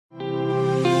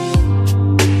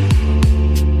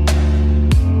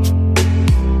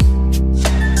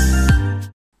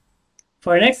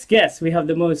For our next guest, we have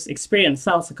the most experienced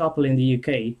salsa couple in the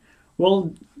UK,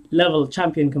 world-level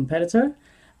champion competitor,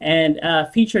 and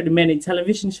featured in many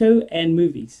television shows and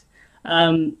movies.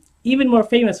 Even more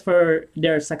famous for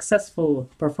their successful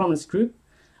performance group,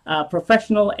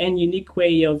 professional and unique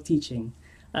way of teaching.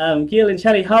 Gil and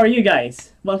Shelley, how are you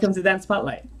guys? Welcome to Dance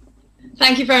Spotlight.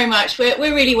 Thank you very much. We're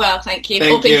really well, thank you.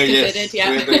 Thank All things you, considered, yes. yeah.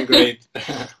 We're doing great.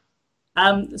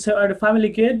 So are the family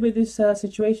good with this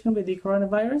situation with the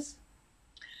coronavirus?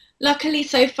 Luckily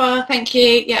so far, thank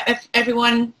you. Yeah,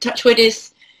 everyone, touch wood,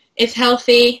 is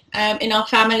healthy in our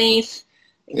families.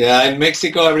 Yeah, in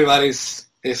Mexico everybody's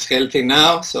healthy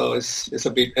now, so it's a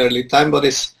bit early time, but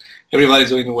everybody's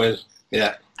doing well.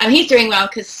 Yeah. And he's doing well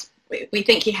because we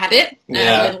think he had it a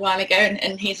Yeah. little while ago,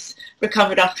 and he's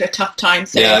recovered after a tough time.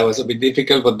 So Yeah, it was a bit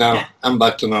difficult, but now yeah. I'm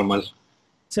back to normal.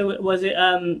 So was it?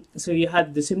 So you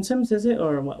had the symptoms, is it,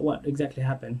 or what exactly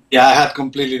happened? Yeah, I had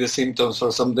completely the symptoms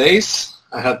for some days.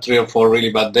 I had 3 or 4 really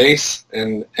bad days,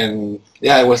 and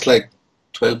yeah, it was like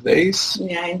 12 days.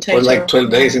 Yeah, in total. Or like 12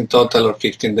 days in total, or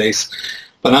 15 days.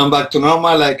 But now I'm back to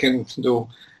normal. I can do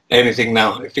anything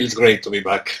now. It feels great to be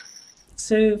back.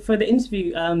 So for the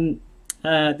interview,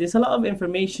 there's a lot of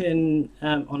information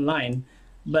online,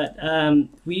 but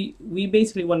we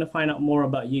basically want to find out more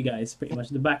about you guys, pretty much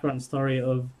the background story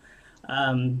of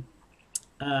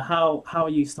how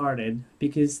you started,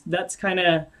 because that's kind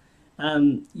of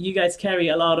you guys carry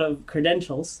a lot of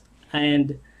credentials,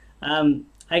 and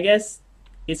I guess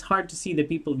it's hard to see the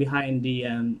people behind the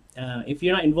if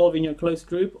you're not involved in your close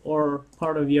group or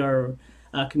part of your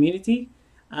community.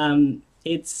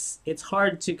 It's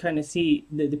hard to kind of see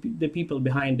the people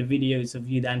behind the videos of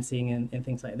you dancing and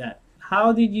things like that.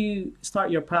 How did you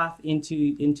start your path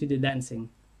into the dancing?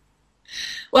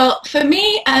 Well, for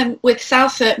me, with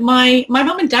salsa, my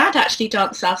mum and dad actually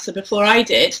danced salsa before I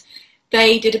did.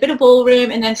 They did a bit of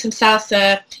ballroom and then some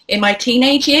salsa in my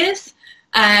teenage years.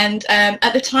 And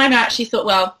at the time, I actually thought,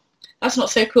 well, that's not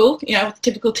so cool, you know,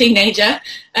 typical teenager.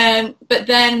 But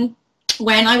then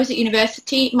when I was at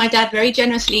university, my dad very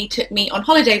generously took me on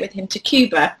holiday with him to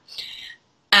Cuba.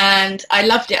 And I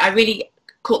loved it. I really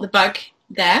caught the bug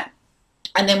there.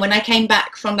 And then when I came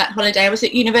back from that holiday, I was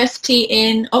at university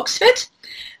in Oxford.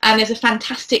 And there's a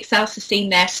fantastic salsa scene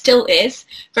there, still is.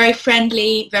 Very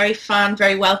friendly, very fun,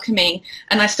 very welcoming.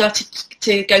 And I started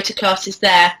to go to classes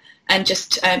there and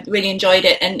just really enjoyed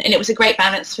it. And it was a great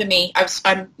balance for me. I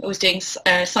was doing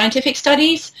scientific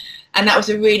studies, and that was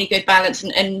a really good balance.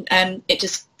 And it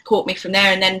just caught me from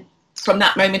there. And then from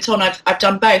that moment on, I've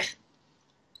done both.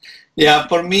 Yeah,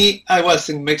 for me, I was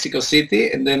in Mexico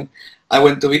City, and then I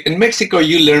went to in Mexico.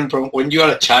 You learn from when you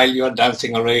are a child. You are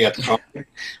dancing already at home.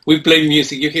 We play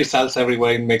music. You hear salsa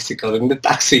everywhere in Mexico, in the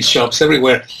taxi shops,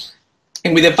 everywhere.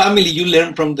 And with the family, you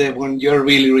learn from when you're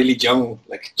really, really young,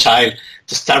 like a child,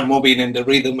 to start moving in the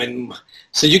rhythm, and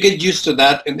so you get used to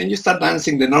that, and then you start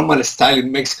dancing the normal style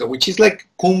in Mexico, which is like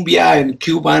cumbia and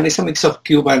Cuban. It's a mix of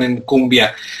Cuban and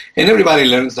cumbia, and everybody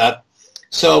learns that.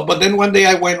 So, but then one day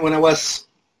I went, when I was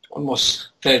almost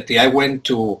 30, I went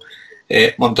to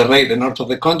Monterrey, the north of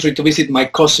the country, to visit my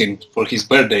cousin for his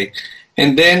birthday.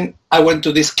 And then I went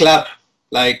to this club,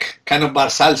 like kind of bar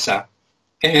salsa.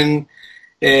 And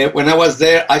when I was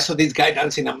there, I saw this guy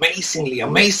dancing amazingly.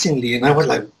 And I was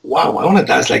like, wow, I want to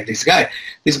dance like this guy.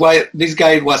 This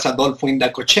guy was Adolfo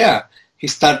Indacochea. He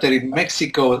started in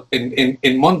Mexico, in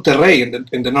Monterrey,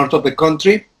 in the north of the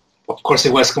country. Of course,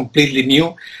 it was completely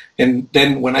new. And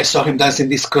then when I saw him dancing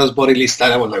this cross-body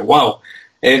style, I was like, wow.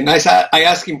 And I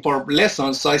asked him for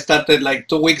lessons, so I started like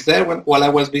 2 weeks there while I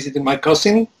was visiting my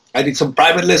cousin. I did some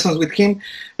private lessons with him,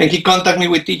 and he contacted me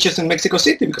with teachers in Mexico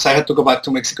City because I had to go back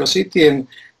to Mexico City, and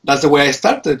that's the way I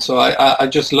started. So I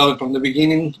just loved it from the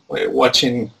beginning,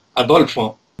 watching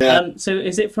Adolfo. Yeah. So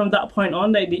is it from that point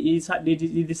on that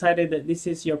you decided that this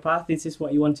is your path, this is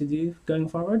what you want to do going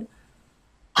forward?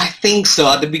 I think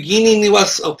so. At the beginning, it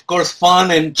was, of course,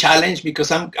 fun and challenge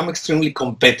because I'm extremely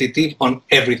competitive on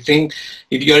everything.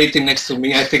 If you're eating next to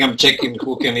me, I think I'm checking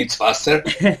who can eat faster.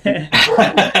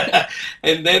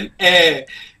 And then,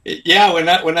 yeah,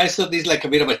 when I saw this like a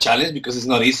bit of a challenge because it's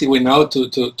not easy, we know, to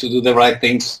do the right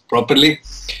things properly.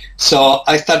 So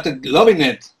I started loving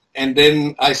it. And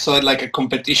then I saw it like a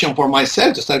competition for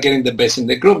myself to start getting the best in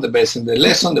the group, the best in the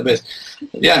lesson, the best.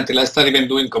 Yeah, until I started even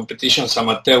doing competitions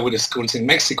amateur with the schools in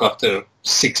Mexico after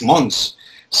 6 months.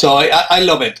 So I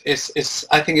love it.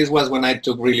 I think it was when I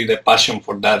took really the passion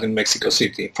for that in Mexico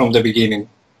City from the beginning.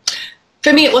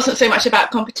 For me, it wasn't so much about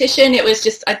competition. It was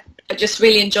just, I just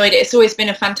really enjoyed it. It's always been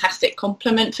a fantastic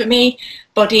compliment for me,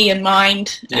 body and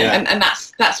mind. Yeah. And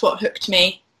that's what hooked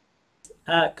me.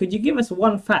 Could you give us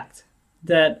one fact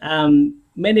that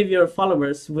many of your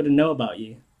followers wouldn't know about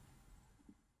you?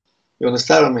 You want to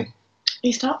start on me?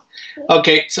 You start?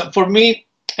 Okay, so for me,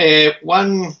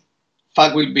 one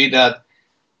fact will be that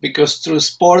because through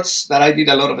sports, that I did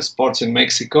a lot of sports in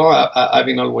Mexico, I've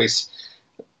been always,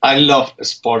 I love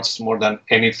sports more than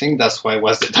anything. That's why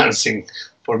was the dancing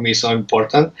for me so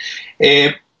important.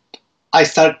 I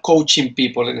started coaching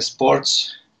people in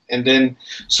sports, and then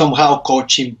somehow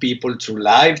coaching people through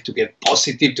life to get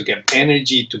positive, to get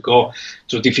energy, to go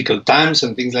through difficult times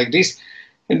and things like this.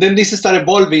 And then this started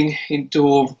evolving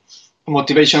into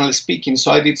motivational speaking.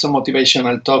 So I did some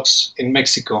motivational talks in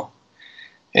Mexico,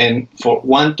 and for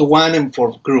one-to-one and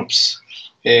for groups.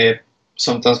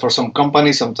 Sometimes for some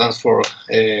companies, sometimes for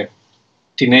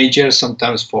teenagers,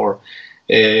 sometimes for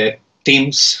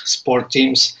teams, sport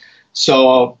teams.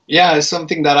 So yeah, it's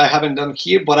something that I haven't done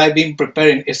here, but I've been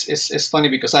preparing. It's funny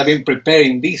because I've been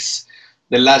preparing this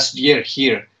the last year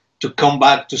here to come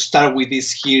back to start with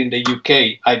this here in the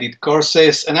UK. I did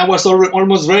courses and I was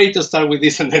almost ready to start with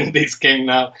this, and then this came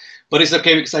now. But it's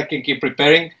okay because I can keep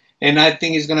preparing. And I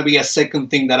think it's going to be a second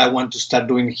thing that I want to start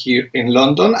doing here in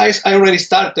London. I already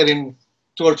started in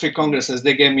 2 or 3 congresses.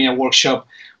 They gave me a workshop.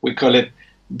 We call it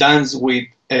Dance with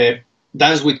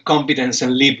Confidence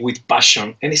and Live with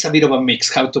Passion. And it's a bit of a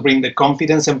mix, how to bring the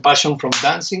confidence and passion from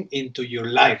dancing into your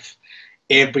life,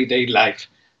 everyday life.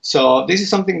 So this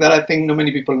is something that I think not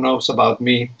many people knows about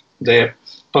me, the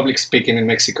public speaking in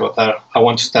Mexico, that I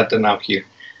want to start now here.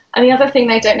 And the other thing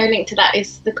they don't know linked to that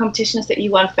is the competitions that you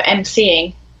won for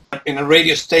MCing. In a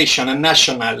radio station, a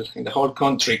national, in the whole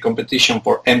country, competition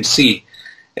for MC.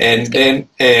 And then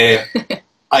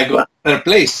I got third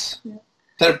place.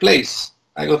 Third place.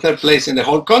 I got third place in the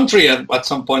whole country at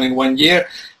some point in 1 year.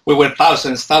 We were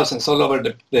thousands all over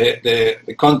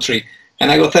the country. And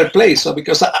I got third place. So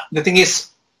because the thing is,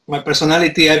 my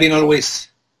personality, I've been always,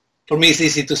 for me it's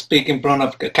easy to speak in front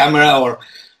of a camera or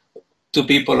 2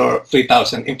 people or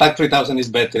 3,000. In fact, 3,000 is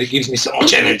better. It gives me so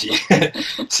much energy.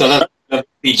 So that's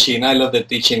teaching. I love the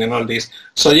teaching and all this.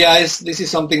 So yeah, this is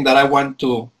something that I want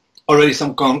to, already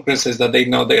some congresses that they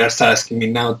know, they are asking me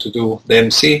now to do the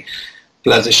MC,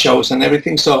 plus the shows and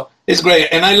everything. So it's great.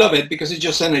 And I love it because it's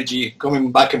just energy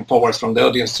coming back and forwards from the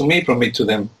audience to me, from me to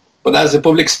them. But as a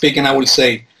public speaking, I will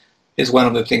say, is one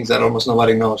of the things that almost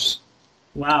nobody knows.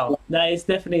 Wow, that is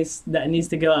definitely, that needs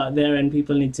to go out there and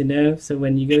people need to know. So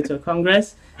when you go to a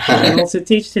congress, you can also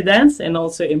teach to dance and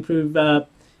also improve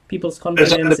people's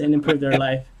confidence and improve their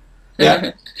life.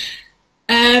 Yeah.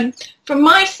 From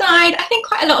my side, I think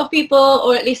quite a lot of people,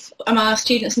 or at least our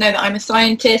students, know that I'm a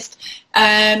scientist.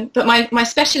 But my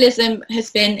specialism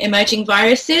has been emerging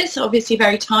viruses, obviously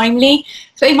very timely.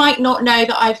 So they might not know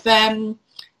that I've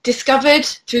discovered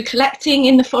through collecting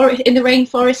in the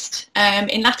rainforest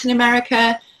in Latin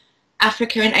America,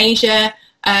 Africa and Asia,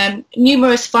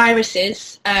 numerous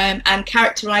viruses and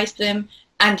characterized them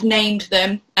and named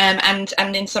them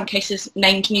and in some cases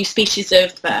named new species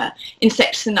of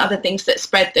insects and other things that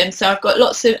spread them. So I've got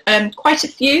lots of, quite a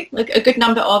few, a good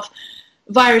number of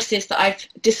viruses that I've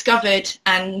discovered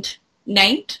and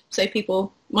named. So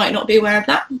people might not be aware of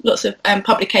that. Lots of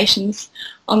publications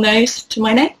on those to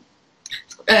my name.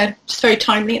 Just very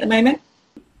timely at the moment.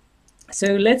 So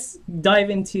let's dive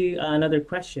into another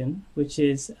question, which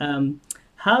is,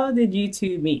 how did you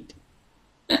two meet?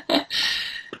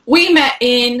 We met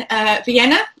in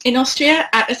Vienna, in Austria,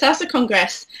 at a Salsa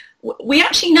Congress. We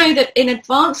actually know that in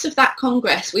advance of that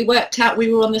Congress, we worked out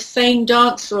we were on the same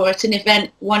dance floor at an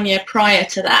event 1 year prior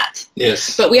to that.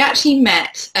 Yes. But we actually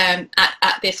met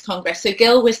at this Congress. So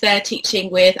Gil was there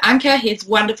teaching with Anka, his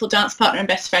wonderful dance partner and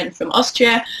best friend from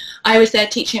Austria. I was there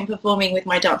teaching and performing with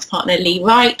my dance partner, Lee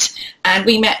Wright. And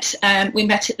we met at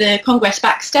the Congress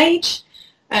backstage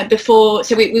before.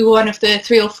 So we were one of the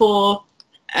 3 or 4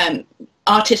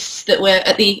 artists that were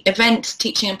at the event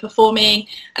teaching and performing,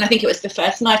 and I think it was the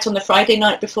first night on the Friday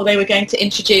night before they were going to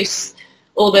introduce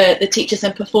all the teachers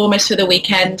and performers for the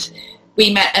weekend.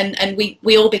 We met and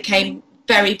we all became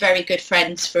very, very good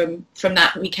friends from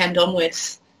that weekend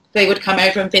onwards. They would come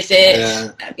over and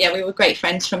visit. Yeah, we were great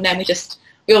friends from then.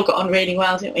 We all got on really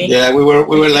well, didn't we? Yeah, we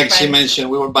were like she mentioned,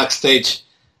 we were backstage,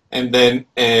 and then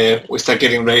we started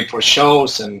getting ready for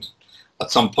shows, and at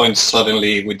some point,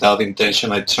 suddenly, without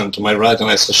intention, I turned to my right and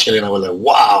I saw Shelley, and I was like,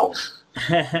 wow,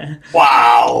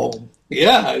 wow.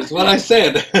 Yeah, it's what I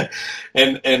said.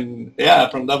 and yeah,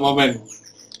 from that moment.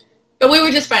 But we were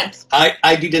just friends.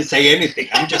 I didn't say anything.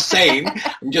 I'm just saying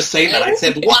that I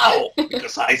said, wow,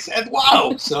 because I said,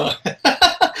 wow. So,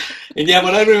 and yeah,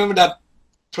 but I remember that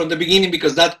from the beginning,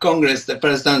 because that Congress, the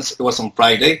first dance, it was on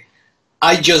Friday.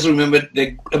 I just remember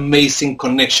the amazing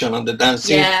connection on the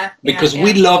dancing, because yeah.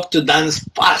 we love to dance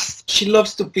fast. She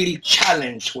loves to feel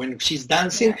challenged when she's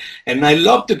dancing, and I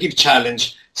love to give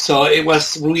challenge. So it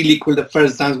was really cool. The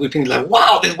first dance we think like,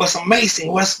 wow, this was amazing.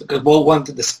 It was because both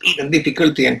wanted the speed and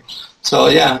difficulty, and so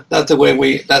yeah, that's the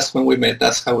way that's when we met.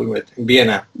 That's how we met in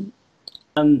Vienna.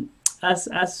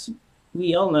 As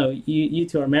we all know, you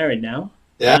two are married now.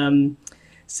 Yeah.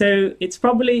 So it's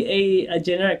probably a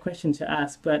generic question to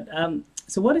ask, but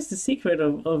so what is the secret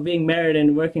of being married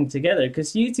and working together?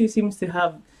 Because you two seems to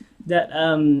have that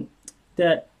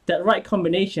that right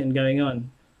combination going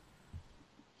on.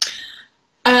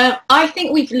 I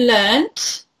think we've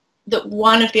learned that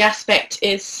one of the aspects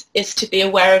is to be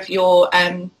aware of your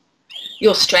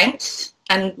strengths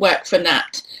and work from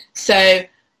that. So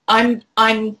I'm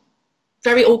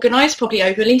very organised, probably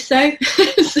overly so.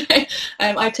 So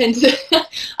I tend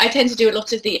to do a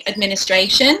lot of the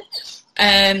administration,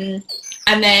 and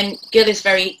then Gil is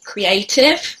very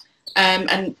creative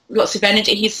and lots of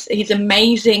energy. He's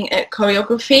amazing at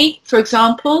choreography, for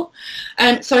example.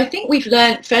 So I think we've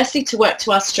learned firstly to work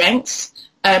to our strengths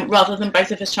rather than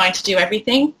both of us trying to do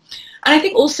everything. And I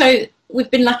think also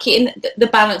we've been lucky in the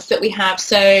balance that we have.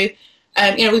 So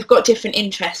we've got different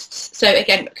interests. So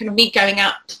again, kind of me going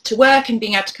out to work and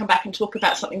being able to come back and talk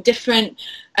about something different,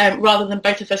 rather than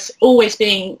both of us always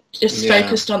being just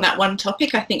focused on that one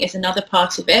topic, I think is another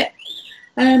part of it.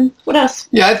 What else?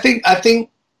 Yeah, I think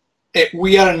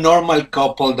we are a normal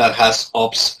couple that has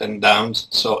ups and downs.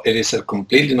 So it is a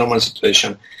completely normal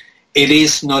situation. It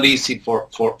is not easy for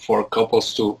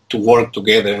couples to work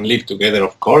together and live together,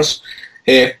 of course.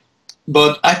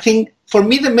 But I think for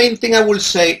me, the main thing I will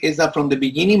say is that from the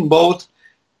beginning, both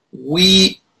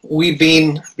we've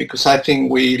been, because I think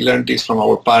we learned this from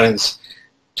our parents,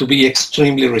 to be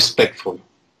extremely respectful.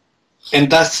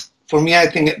 And that's, for me, I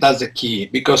think that's the key,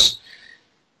 because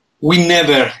we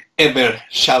never, ever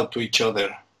shout to each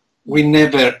other. We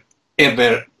never,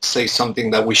 ever say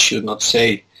something that we should not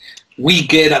say. We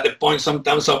get at the point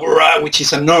sometimes of, which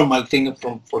is a normal thing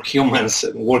for humans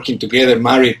working together,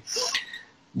 married.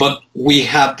 But we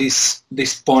have this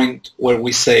point where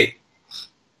we say,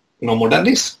 no more than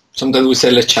this. Sometimes we say,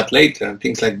 let's chat later and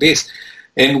things like this.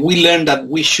 And we learn that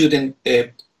we shouldn't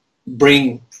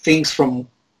bring things from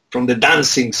the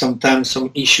dancing. Sometimes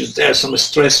some issues there, some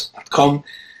stress that come.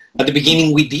 At the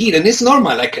beginning we did, and it's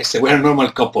normal, like I said, we're a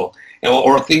normal couple.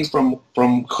 Or things from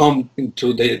home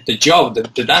into the job,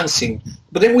 the dancing.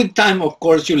 But then with time, of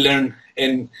course, you learn,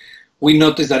 and we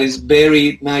notice that it's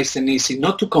very nice and easy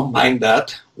not to combine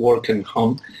that, work and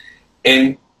home,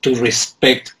 and to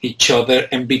respect each other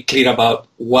and be clear about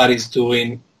what is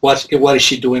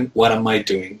she doing, what am I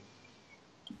doing.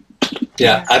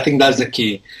 Yeah, I think that's the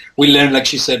key. We learn, like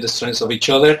she said, the strengths of each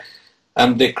other,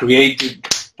 and the creative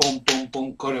boom, boom,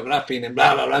 boom, choreographing and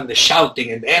blah, blah, blah, and the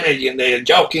shouting and the energy and the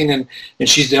joking, and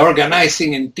she's the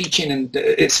organizing and teaching, and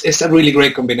it's a really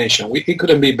great combination. It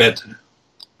couldn't be better.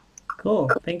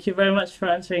 Cool. Thank you very much for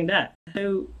answering that.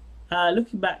 So,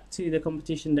 looking back to the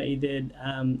competition that you did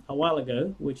a while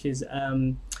ago, which is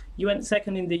you went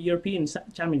second in the European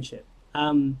Championship.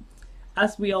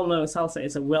 As we all know, salsa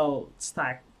is a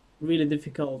well-stacked, really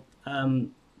difficult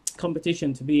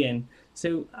competition to be in.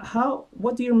 So,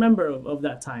 what do you remember of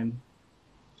that time?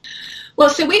 Well,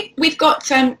 so we've got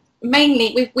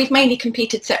we've mainly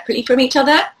competed separately from each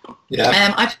other.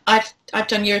 Yeah. I've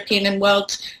done European and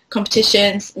world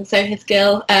competitions, and so has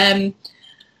Gil.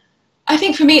 I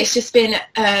think for me it's just been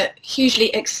a hugely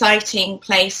exciting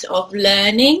place of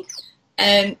learning.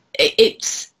 I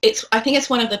think it's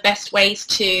one of the best ways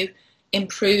to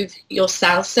improve your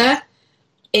salsa,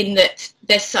 in that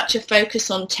there's such a focus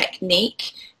on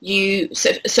technique.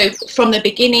 So from the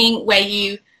beginning, where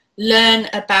you learn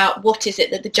about what is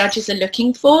it that the judges are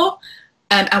looking for,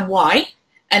 and why,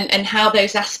 and how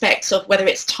those aspects of whether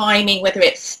it's timing, whether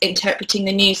it's interpreting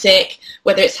the music,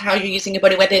 whether it's how you're using your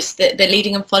body, whether it's the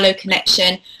leading and follow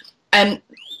connection,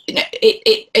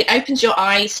 it opens your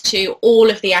eyes to all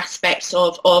of the aspects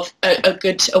of a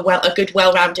good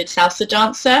well-rounded salsa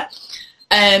dancer.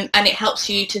 And it helps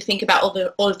you to think about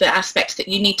all of the aspects that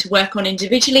you need to work on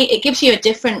individually. It gives you a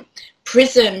different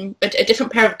prism, a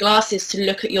different pair of glasses to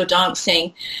look at your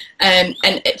dancing. And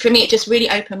for me, it just really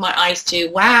opened my eyes to,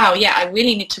 wow, yeah, I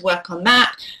really need to work on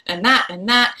that and that and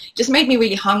that. It just made me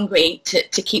really hungry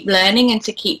to keep learning and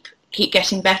to keep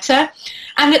getting better.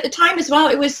 And at the time as well,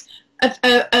 it was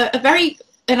a very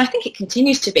and I think it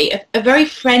continues to be, a very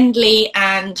friendly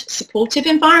and supportive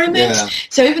environment. Yeah.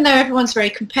 So even though everyone's very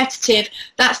competitive,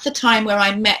 that's the time where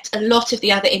I met a lot of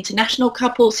the other international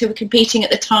couples who were competing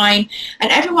at the time,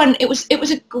 and everyone, it was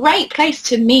a great place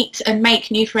to meet and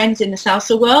make new friends in the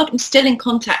salsa world. I'm still in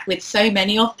contact with so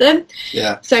many of them.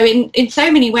 Yeah. So in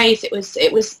so many ways, it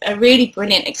was a really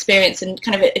brilliant experience and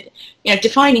kind of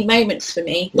defining moments for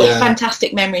me. Got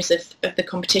fantastic memories of the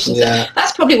competitions. Yeah.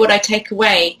 That's probably what I take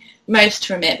away most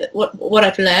from it, what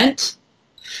I've learned.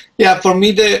 Yeah, for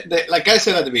me, like I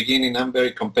said at the beginning, I'm a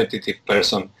very competitive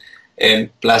person. And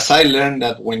plus I learned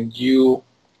that when you,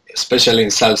 especially in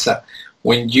salsa,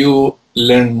 when you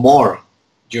learn more,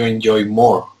 you enjoy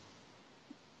more.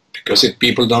 Because if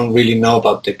people don't really know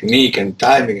about technique and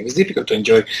timing, it's difficult to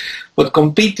enjoy. But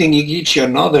competing, it gives you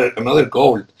another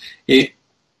goal.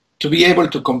 To be able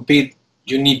to compete,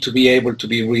 you need to be able to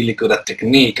be really good at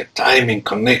technique, at timing,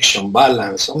 connection,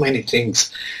 balance, so many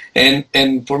things.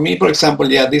 And for me, for example,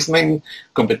 this main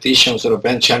competitions,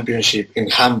 European Championship in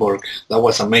Hamburg, that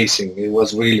was amazing. It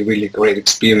was really, really great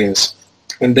experience.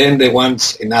 And then the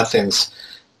ones in Athens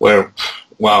were,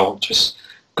 wow, just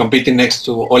competing next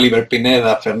to Oliver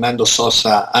Pineda, Fernando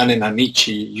Sosa, Anne and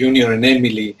Anichi, Junior and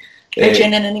Emily,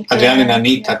 Adrian and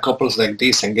Anita, couples like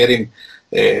this, and getting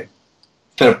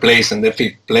third place and the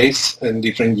fifth place in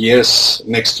different years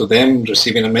next to them,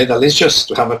 receiving a medal. It's just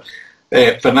to have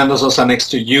Fernando Sosa next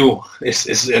to you,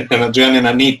 and Adrian and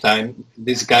Anita, and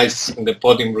these guys in the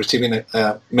podium receiving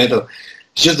a medal.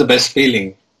 It's just the best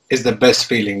feeling. It's the best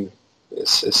feeling.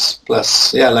 It's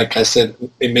plus, like I said,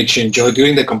 it makes you enjoy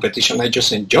doing the competition. I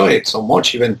just enjoy it so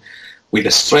much, even with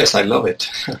the stress. I love it.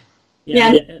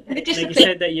 Like you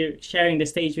said, that you're sharing the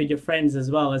stage with your friends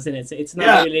as well, isn't it? So it's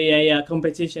not really a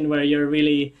competition where you're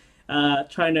really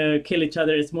trying to kill each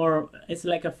other. It's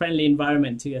like a friendly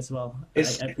environment too as well, I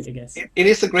guess. It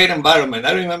is a great environment.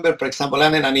 I remember, for example,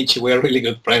 Anne and Anichi, we are really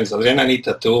good friends. Adrian and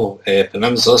Anita too.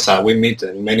 Fernando Sosa, we meet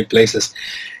in many places.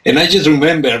 And I just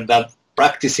remember that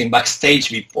practicing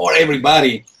backstage before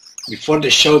everybody, before the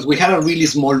shows, we had a really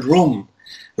small room,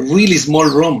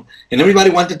 and everybody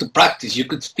wanted to practice. You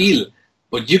could feel,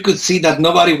 but you could see that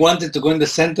nobody wanted to go in the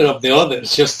center of the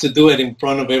others, just to do it in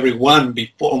front of everyone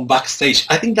before on backstage.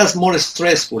 I think that's more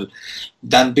stressful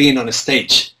than being on a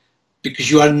stage,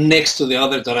 because you are next to the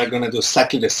others that are going to do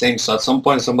exactly the same. So at some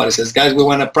point somebody says, guys, we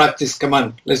want to practice, come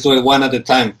on, let's do it one at a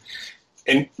time.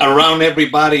 And around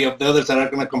everybody of the others that are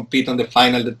going to compete on the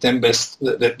final, the 10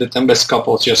 best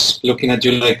couples, just looking at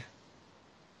you like,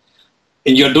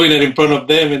 and you're doing it in front of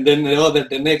them, and then the other,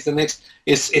 the next.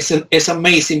 It's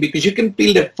amazing, because you can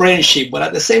feel the friendship, but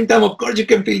at the same time, of course, you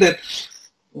can feel that,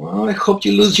 oh, I hope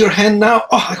you lose your hand now.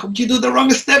 Oh, I hope you do the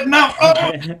wrong step now.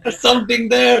 Oh, there's something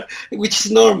there, which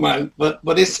is normal, but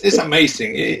it's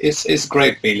amazing. It's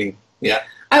great feeling. Yeah.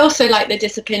 I also like the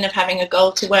discipline of having a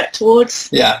goal to work towards.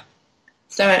 Yeah.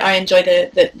 So I enjoy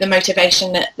the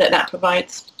motivation that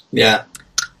provides. Yeah.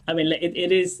 I mean,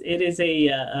 it is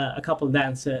a couple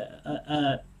dance.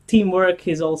 Teamwork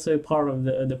is also part of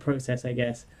the process, I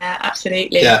guess.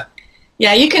 Absolutely. Yeah.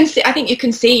 Yeah, you can see. I think you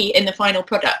can see in the final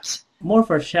product. More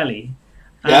for Shelley.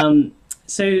 Yeah.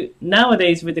 So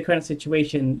nowadays, with the current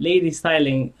situation, lady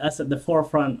styling is at the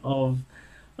forefront of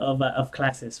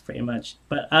classes, pretty much.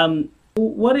 But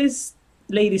what is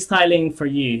lady styling for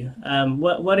you?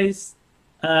 What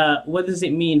does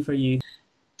it mean for you?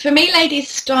 For me, ladies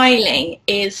styling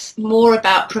is more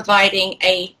about providing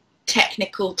a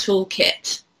technical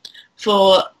toolkit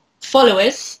for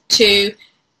followers to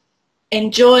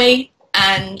enjoy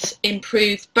and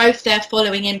improve both their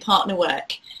following in partner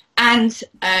work and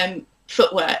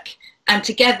footwork, and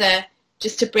together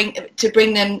just to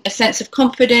bring them a sense of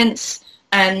confidence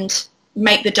and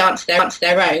make the dance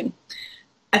their own.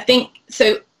 I think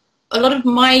so. A lot of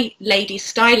my ladies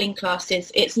styling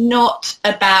classes, it's not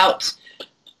about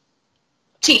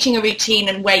teaching a routine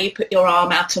and where you put your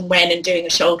arm out and when, and doing a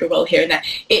shoulder roll here and there.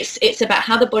 It's about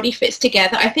how the body fits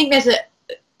together. I think there's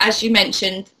as you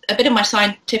mentioned, a bit of my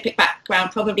scientific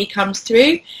background probably comes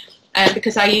through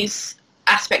because I use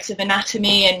aspects of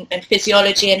anatomy and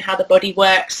physiology and how the body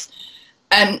works.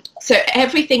 So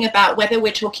everything about whether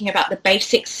we're talking about the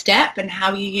basic step and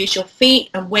how you use your feet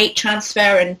and weight transfer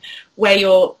and where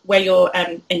your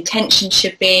intention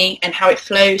should be and how it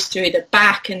flows through the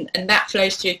back and that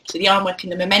flows through to the arm work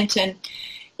and the momentum,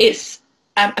 it's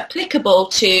applicable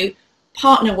to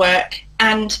partner work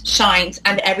and shines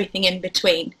and everything in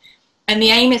between. And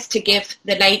the aim is to give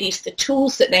the ladies the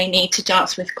tools that they need to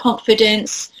dance with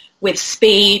confidence, with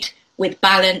speed, with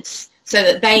balance, so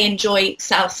that they enjoy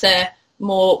salsa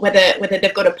more, whether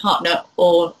they've got a partner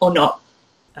or not.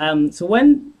 So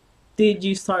when did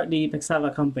you start the Pexava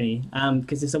company?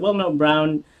 Because it's a well-known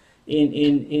brand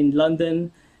in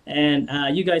London, and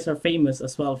you guys are famous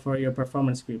as well for your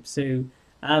performance group. So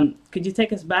could you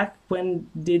take us back? When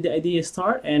did the idea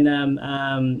start,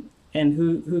 and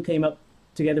who came up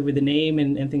together with the name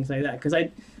and things like that? Because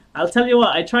I'll tell you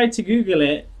what, I tried to Google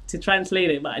it to translate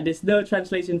it, but there's no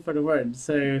translation for the word.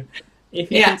 So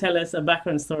if you can tell us a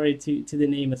background story to the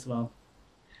name as well.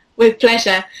 With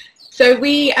pleasure. So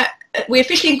we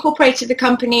officially incorporated the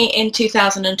company in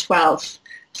 2012.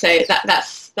 So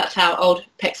that's how old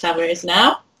Pexava is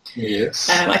now. Yes.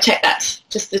 I checked that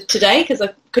just today because I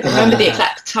couldn't remember the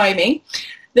exact timing.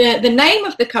 The name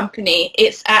of the company,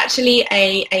 it's actually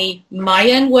a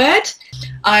Mayan word.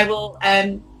 I will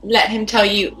let him tell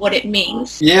you what it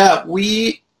means. Yeah,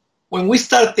 when we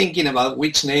started thinking about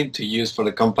which name to use for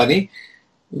the company,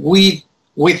 we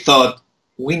thought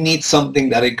we need something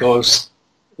that it goes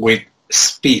with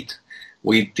speed,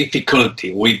 with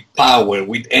difficulty, with power,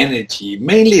 with energy,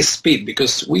 mainly speed,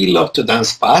 because we love to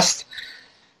dance fast.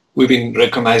 We've been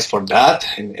recognized for that.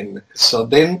 And so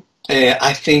then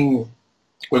I think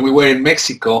when we were in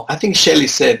Mexico, I think Shelley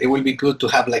said it will be good to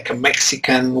have like a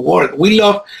Mexican word. We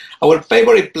love, our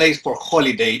favorite place for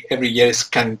holiday every year is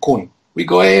Cancun. We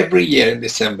go every year in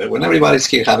December. When everybody's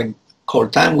here having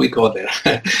cold time, we go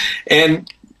there.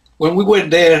 And when we were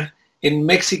there in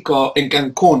Mexico, in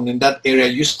Cancun, in that area,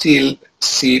 you still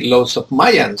see lots of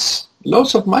Mayans.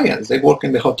 They work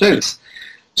in the hotels.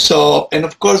 So, and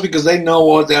of course, because they know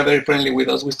us, they are very friendly with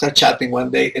us, we start chatting one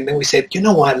day, and then we said, you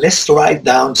know what, let's write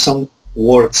down some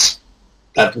words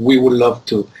that we would love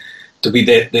to be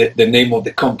the name of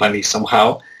the company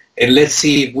somehow, and let's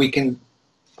see if we can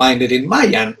find it in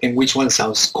Mayan and which one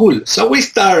sounds cool. So we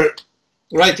start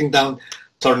writing down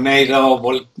tornado,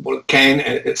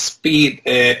 volcano, speed,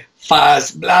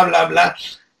 fast, blah, blah, blah.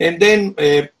 And then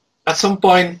at some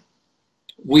point,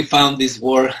 we found this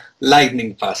word,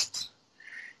 lightning fast.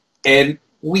 And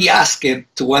we asked it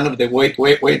to one of the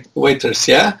waiters,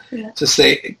 to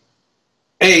say,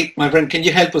 hey, my friend, can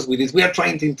you help us with this? We are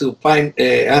trying to find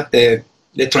the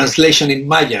translation in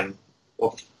Mayan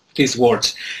of these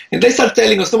words. And they start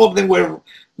telling us some of them were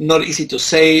not easy to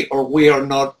say, or we are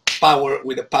not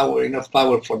enough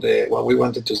power for what we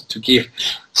wanted to give.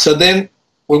 So then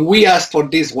when we asked for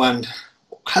this one,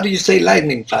 how do you say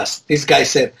lightning fast? This guy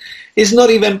said, it's not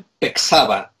even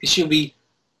Pexava, it should be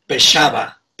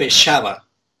Pexava,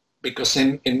 because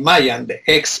in Mayan the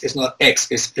X is not X,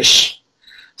 it's Pesh.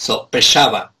 So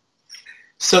Pexava.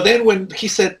 So then when he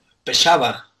said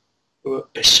Pexava,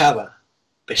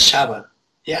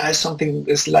 yeah, it's something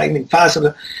that's lightning fast.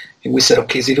 And we said,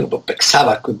 okay, so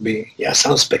Pexava could be,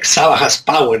 sounds Pexava has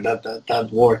power, that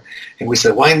word. And we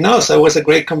said, why not? So it was a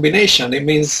great combination. It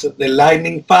means the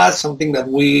lightning fast, something that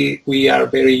we are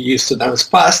very used to dance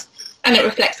fast. And it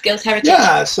reflects Gil's heritage.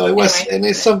 Yeah, so it was, anyway. And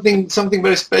it's something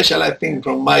very special, I think,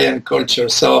 from Mayan culture.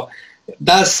 So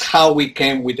that's how we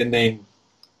came with the name.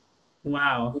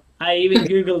 Wow. I even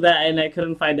Googled that and I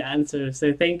couldn't find the answer.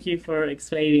 So thank you for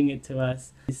explaining it to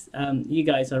us. You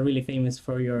guys are really famous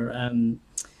for your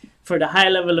for the high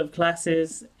level of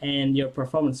classes and your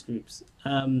performance groups.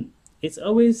 It's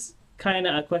always kind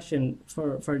of a question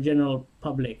for general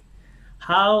public.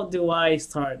 How do I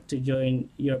start to join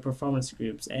your performance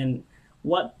groups, and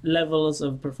what levels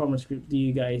of performance group do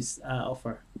you guys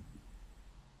offer?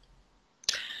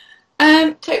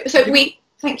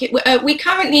 Thank you. We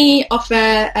currently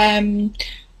offer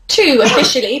 2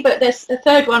 officially, but there's a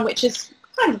third one which is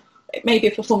kind of maybe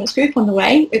a performance group on the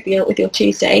way with your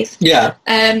Tuesdays. Yeah.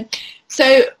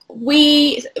 So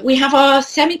we have our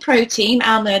semi-pro team,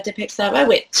 Alma de Pexava,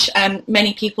 which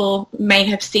many people may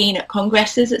have seen at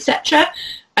congresses, etc.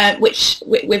 Which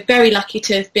we're very lucky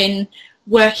to have been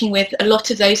working with a lot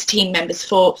of those team members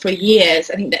for years.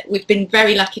 I think that we've been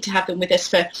very lucky to have them with us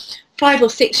for 5 or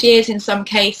 6 years in some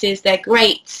cases. They're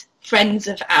great friends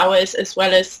of ours, as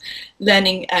well as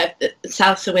learning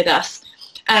salsa with us.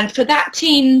 And for that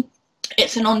team,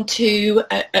 it's an on to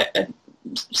a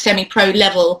semi-pro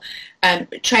level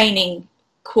training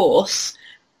course.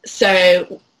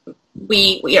 So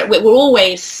we're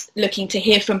always looking to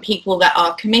hear from people that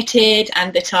are committed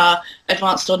and that are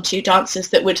advanced onto dancers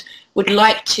that would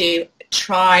like to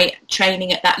try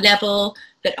training at that level,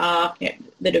 that are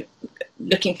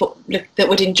looking for, that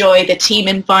would enjoy the team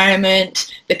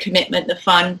environment, the commitment, the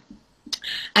fun.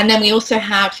 And then we also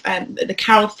have the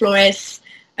Carol Flores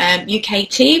UK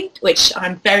team, which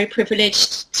I'm very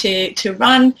privileged to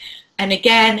run. And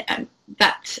again,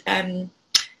 that's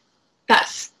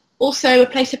also a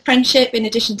place of friendship in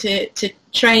addition to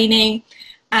training,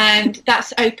 and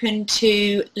that's open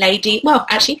to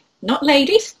not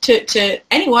ladies, to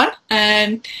anyone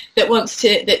that wants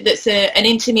to, that's an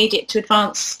intermediate to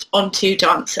advanced onto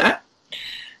dancer.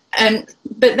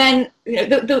 But then, you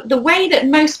know, the way that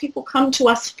most people come to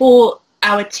us for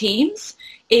our teams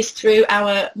is through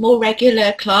our more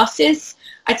regular classes.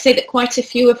 I'd say that quite a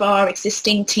few of our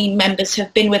existing team members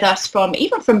have been with us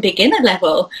even from beginner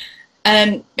level.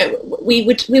 We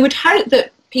would hope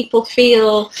that people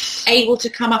feel able to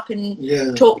come up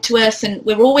and talk to us, and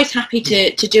we're always happy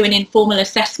to do an informal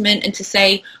assessment and to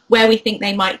say where we think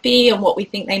they might be and what we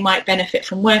think they might benefit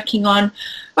from working on.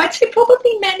 But I'd say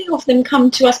probably many of them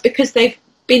come to us because they've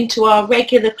been to our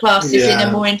regular classes in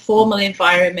a more informal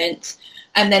environment,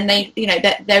 and then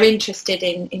they're interested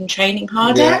in training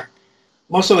harder. Yeah.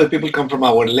 Most of the people come from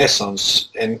our lessons,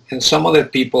 and some other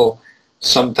people,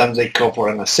 sometimes they come for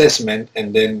an assessment,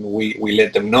 and then we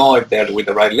let them know if they're with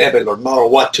the right level or not, or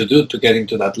what to do to get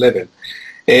into that level.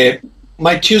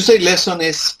 My Tuesday lesson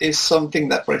is something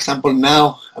that, for example,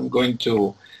 now I'm going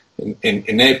to,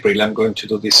 in April, I'm going to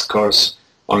do this course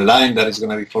online that is going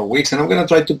to be 4 weeks, and I'm going to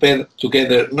try to put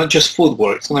together not just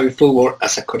footwork, it's going to be footwork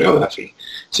as a choreography.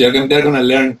 So they're going to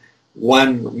learn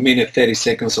 1 minute 30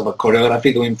 seconds of a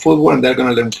choreography doing footwork, and they're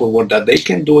going to learn footwork that they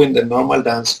can do in the normal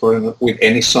dance with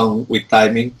any song with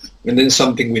timing, and then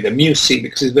something with the music,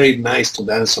 because it's very nice to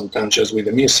dance sometimes just with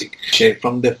the music.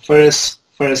 From the first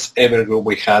ever group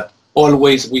we had,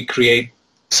 always we create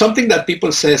something that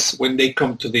people says when they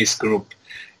come to this group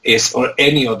is, or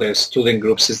any other student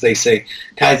groups, is they say,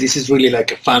 guys, this is really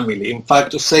like a family. In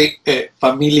fact, to say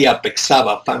familia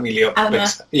Pexava, family of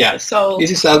Pexava. Yeah, so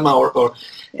this is Alma,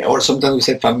 or sometimes we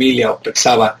say familia or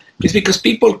Pexava. It's because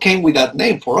people came with that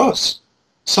name for us.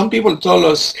 Some people told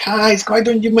us, guys, why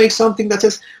don't you make something that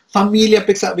says familia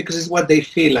Pexava, because it's what they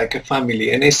feel like, a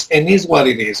family, and it's what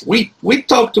it is. We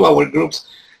talk to our groups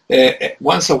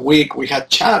once a week. We had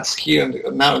chats here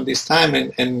now in this time,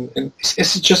 and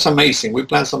it's just amazing. We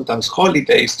plan sometimes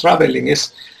holidays, traveling.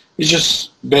 It's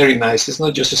just very nice. It's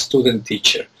not just a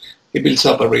student-teacher. It builds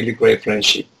up a really great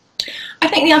friendship. I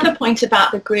think the other point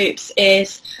about the groups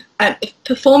is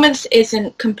performance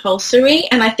isn't compulsory,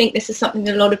 and I think this is something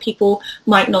that a lot of people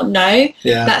might not know.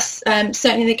 Yeah. That's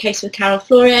certainly the case with Carol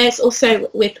Flores, also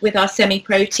with our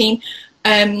semi-pro team.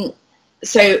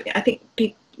 So I think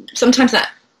sometimes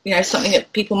that is something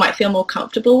that people might feel more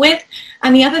comfortable with.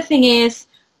 And the other thing is,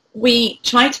 we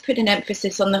try to put an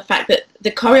emphasis on the fact that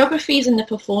the choreographies and the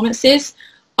performances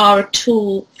are a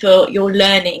tool for your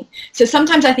learning. So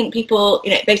sometimes I think people,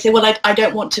 they say, well, I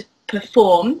don't want to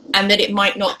perform, and that it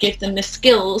might not give them the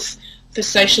skills for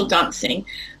social dancing.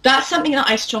 That's something that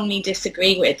I strongly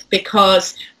disagree with,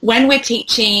 because when we're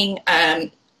teaching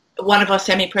one of our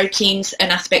semi-pro teams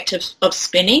an aspect of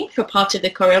spinning for part of the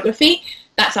choreography,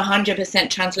 that's 100%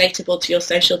 translatable to your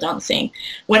social dancing.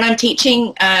 When I'm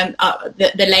teaching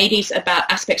the ladies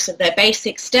about aspects of their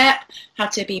basic step, how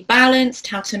to be balanced,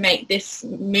 how to make this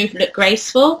move look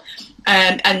graceful,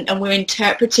 and we're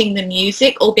interpreting the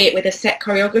music, albeit with a set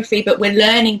choreography, but we're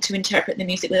learning to interpret the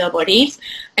music with our bodies.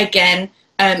 Again,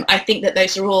 I think that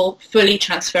those are all fully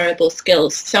transferable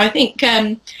skills. So I think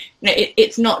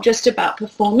it's not just about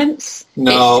performance.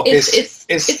 No,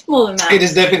 it's more than that. It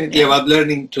is definitely about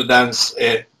learning to dance,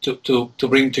 to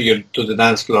bring to the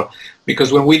dance floor.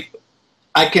 Because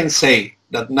I can say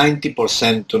that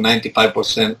 90% to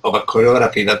 95% of a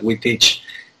choreography that we teach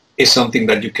is something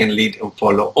that you can lead and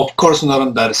follow. Of course, not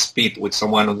on that speed with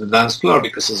someone on the dance floor,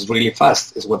 because it's really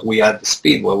fast. It's what we add the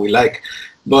speed, what we like.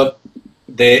 But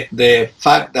the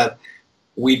fact that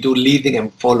we do leading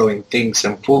and following things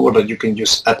and forward that you can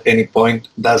use at any point,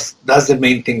 that's the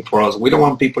main thing for us. We don't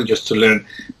want people just to learn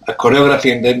a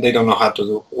choreography and then they don't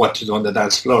know what to do on the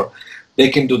dance floor. They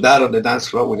can do that on the dance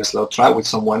floor with a slow track with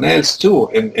someone else too,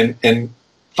 and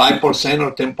 5%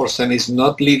 or 10% is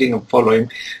not leading and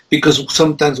following, because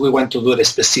sometimes we want to do it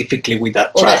specifically with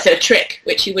that track. Or that's a trick,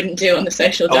 which you wouldn't do on the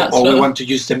social dance floor. Or we want to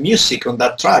use the music on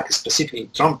that track, specifically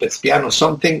trumpets, piano,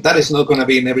 something that is not going to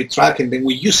be in every track, and then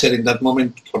we use it in that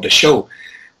moment for the show.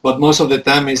 But most of the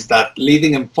time is that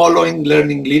leading and following,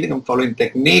 learning leading and following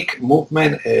technique,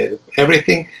 movement,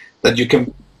 everything that you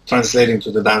can translate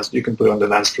into the dance, you can put on the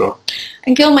dance floor.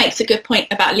 And Gil makes a good point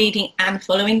about leading and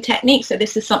following technique. So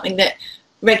this is something that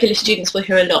regular students will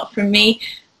hear a lot from me,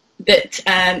 that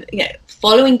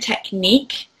following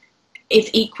technique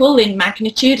is equal in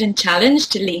magnitude and challenge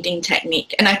to leading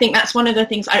technique. And I think that's one of the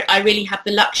things I really have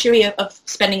the luxury of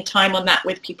spending time on that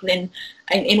with people in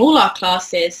all our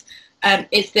classes,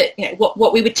 is that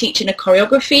what we would teach in a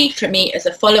choreography, for me as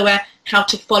a follower, how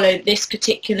to follow this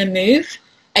particular move,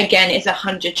 again, is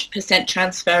 100%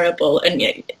 transferable. And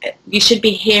you should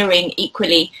be hearing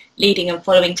equally leading and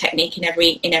following technique in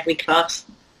every class.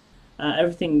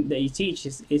 Everything that you teach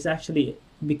is actually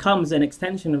becomes an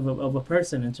extension of a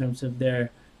person in terms of their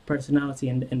personality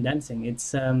and dancing.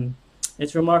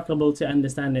 It's remarkable to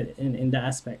understand it in that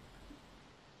aspect.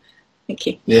 Thank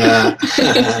you. Yeah.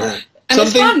 And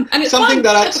it's fun. And it's something fun.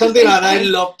 that I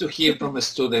love to hear from the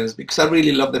students, because I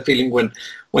really love the feeling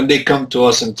when they come to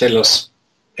us and tell us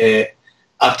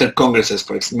after congresses,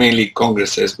 for example, mainly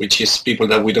congresses, which is people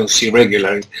that we don't see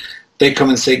regularly, they come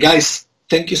and say, guys,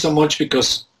 thank you so much,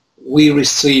 because we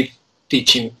receive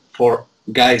teaching for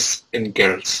guys and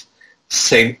girls,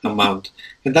 same amount.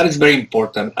 And that is very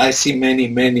important. I see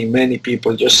many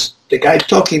people, just the guy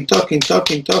talking.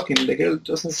 The girl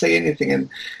doesn't say anything.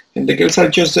 And the girls are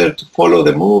just there to follow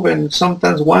the move, and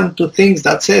sometimes 1-2 things,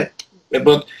 that's it.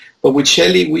 But with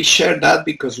Shelley, we share that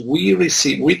because we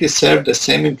deserve the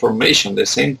same information, the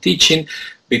same teaching,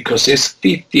 because it's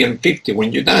 50 and 50.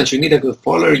 When you dance, you need a good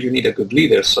follower, you need a good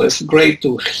leader. So it's great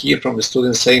to hear from the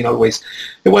students saying always,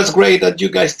 it was great that you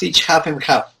guys teach half and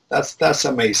half. That's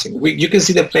amazing. You can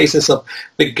see the faces of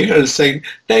the girls saying,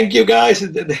 thank you guys.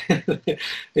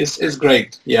 It's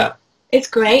great, yeah. It's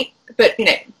great, but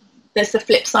there's the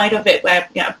flip side of it where,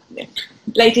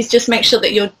 ladies, just make sure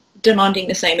that you're demanding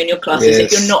the same in your classes. Yes.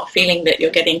 If you're not feeling that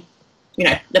you're getting,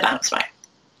 the balance right.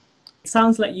 It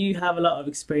sounds like you have a lot of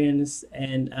experience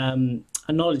and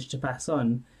a knowledge to pass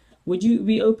on. Would you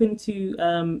be open to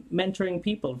mentoring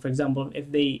people, for example, if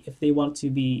they want to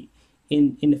be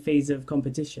in the phase of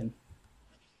competition?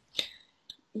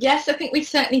 Yes, I think we'd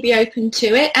certainly be open to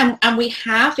it, and we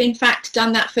have in fact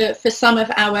done that for some of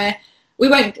our, we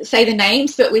won't say the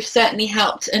names, but we've certainly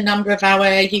helped a number of our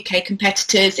UK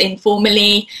competitors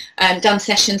informally, done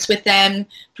sessions with them,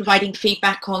 providing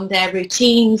feedback on their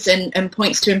routines and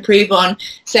points to improve on.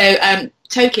 So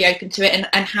totally open to it,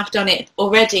 and have done it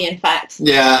already, in fact.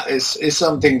 Yeah, it's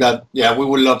something that, we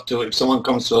would love to. If someone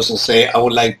comes to us and say, I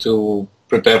would like to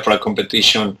prepare for a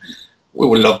competition, we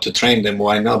would love to train them.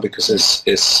 Why not? Because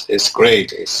it's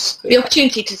great. It's the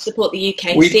opportunity to support the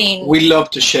UK scene. We love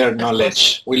to share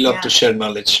knowledge. We love to share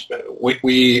knowledge.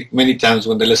 We many times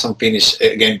when the lesson finishes,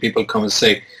 again, people come and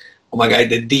say, oh my God,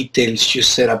 the details you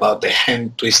said about the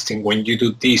hand twisting when you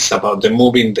do this, about the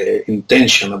moving, the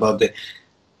intention, about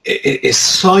it's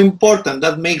so important.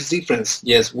 That makes difference.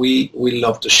 Yes, we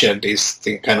love to share these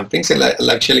kind of things. And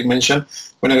like Shelley mentioned,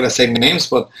 we're not going to say names,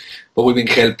 but we've been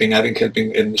helping. I've been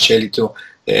helping, and Shelley too,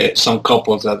 some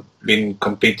couples that have been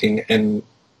competing, and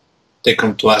they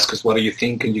come to ask us, what do you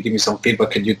think? Can you give me some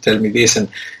feedback? Can you tell me this? And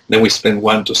then we spend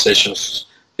 1-2 sessions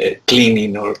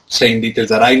cleaning or saying details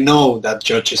that I know that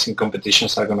judges in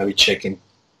competitions are going to be checking.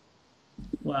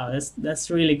 Wow,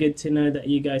 that's really good to know that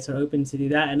you guys are open to do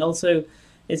that. And also,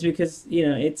 it's because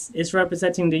it's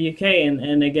representing the UK,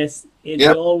 and I guess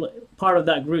we're all part of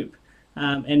that group,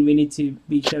 and we need to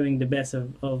be showing the best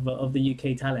of the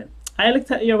UK talent. I looked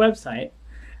at your website,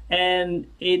 and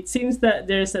it seems that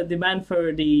there's a demand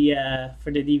for the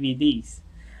DVDs.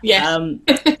 Yes.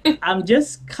 I'm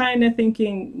just kind of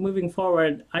thinking, moving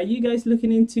forward, are you guys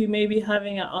looking into maybe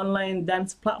having an online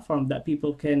dance platform that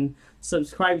people can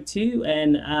subscribe to,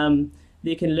 and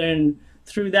they can learn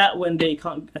through that when they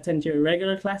can't attend your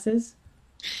regular classes?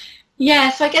 Yeah,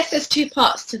 so I guess there's 2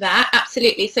 parts to that,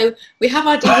 absolutely. So we have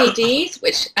our DVDs,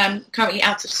 which currently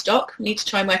out of stock. We need to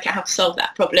try and work out how to solve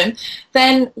that problem.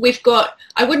 Then we've got,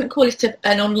 I wouldn't call it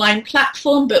an online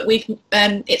platform, but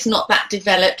it's not that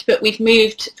developed, but we've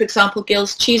moved, for example,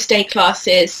 Gil's Tuesday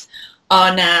classes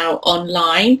are now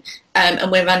online,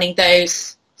 and we're running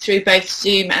those through both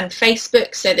Zoom and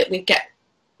Facebook so that we get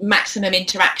maximum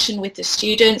interaction with the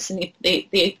students and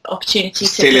the opportunity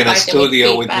still to in a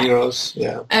studio with feedback. mirrors.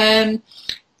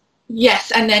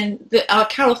 Yes, and then our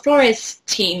Carol Flores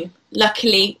team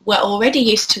luckily were already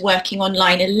used to working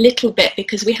online a little bit,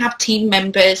 because we have team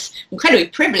members, incredibly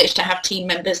privileged to have team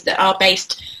members that are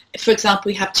based, for example,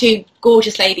 we have 2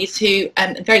 gorgeous ladies who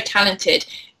are very talented,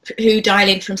 who dial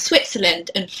in from Switzerland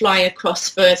and fly across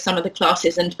for some of the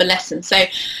classes and for lessons. So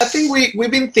I think we've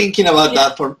been thinking about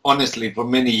that for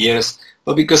many years,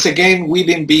 but because again we've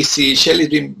been busy. Shelley's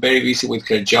been very busy with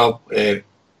her job,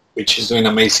 which she's doing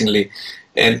amazingly,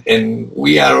 and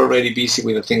we are already busy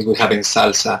with the things we have in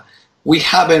salsa. We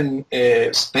haven't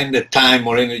spent the time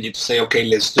or energy to say, okay,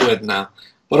 let's do it now.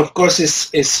 But of course,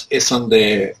 it's on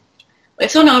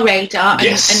our radar,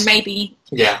 yes. and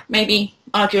maybe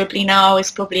arguably now is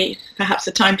probably perhaps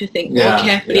the time to think more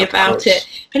carefully about it.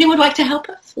 If anyone would like to help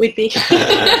us, we'd be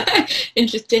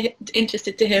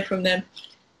interested to hear from them.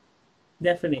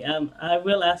 Definitely. I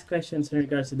will ask questions in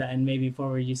regards to that, and maybe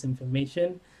forward you some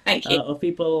information Thank you. of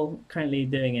people currently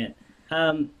doing it.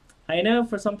 I know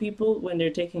for some people when they're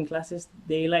taking classes,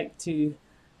 they like to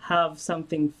have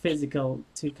something physical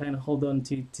to kind of hold on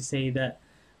to say that,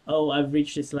 oh, I've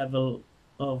reached this level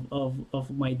of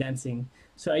my dancing.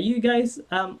 So are you guys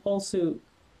also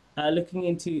looking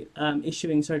into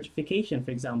issuing certification,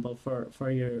 for example,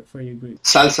 for your group?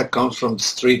 Salsa comes from the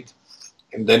street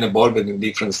and then evolved in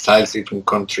different styles, different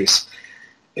countries.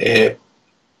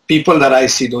 People that I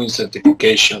see doing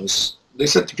certifications,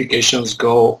 these certifications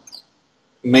go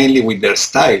mainly with their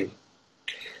style.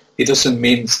 It doesn't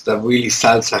mean that really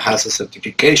salsa has a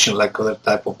certification like other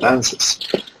type of dances.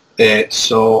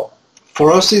 So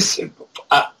for us,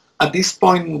 at this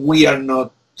point, we are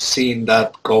not seeing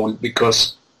that goal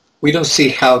because we don't see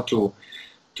how to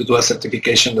do a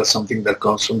certification. That's something that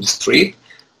comes from the street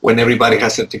when everybody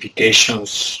has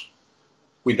certifications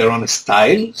with their own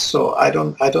style. So I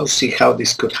don't see how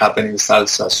this could happen in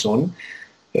salsa soon.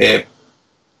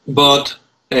 But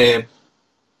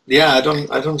yeah, I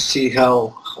don't see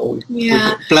how we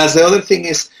could. Plus the other thing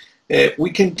is we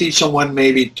can teach someone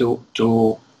maybe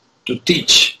to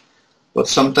teach. But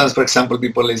sometimes, for example,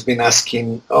 people has been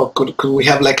asking, oh, could we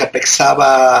have like a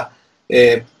Pexava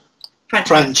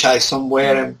franchise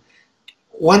somewhere? And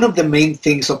one of the main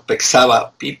things of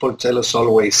Pexava, people tell us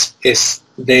always, is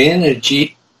the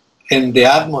energy and the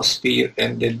atmosphere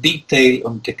and the detail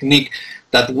and technique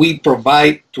that we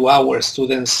provide to our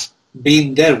students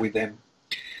being there with them.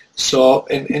 So,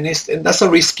 and that's a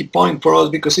risky point for us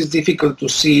because it's difficult to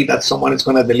see that someone is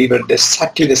going to deliver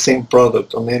exactly the same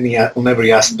product on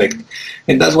every aspect.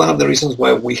 And that's one of the reasons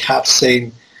why we have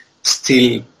said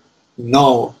still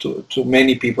no to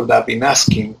many people that have been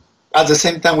asking. At the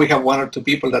same time, we have one or two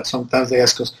people that sometimes they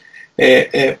ask us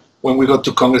when we go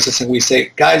to congresses and we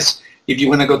say, guys, if you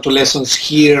want to go to lessons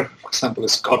here, for example,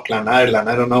 Scotland, Ireland,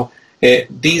 I don't know,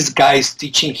 this guy is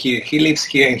teaching here, he lives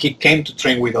here, and he came to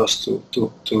train with us to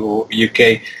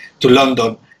UK, to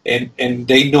London, and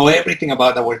they know everything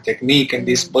about our technique, and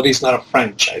this, but it's not a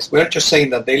franchise. We're just saying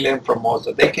that they learn from us,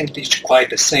 that they can teach quite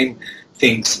the same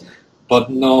things. But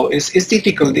no, it's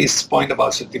difficult, this point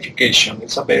about certification.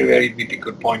 It's a very, very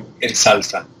difficult point in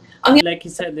salsa. Like you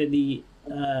said, the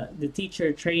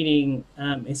teacher training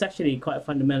is actually quite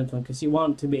fundamental because you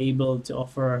want to be able to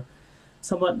offer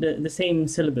somewhat the same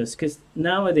syllabus. Because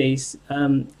nowadays,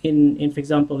 in for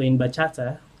example, in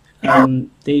bachata,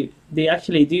 they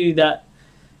actually do that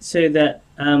so that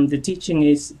the teaching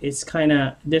is kind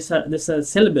of there's a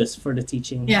syllabus for the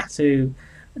teaching. Yeah. So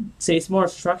it's more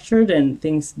structured and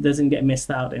things doesn't get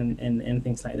missed out and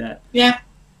things like that. Yeah,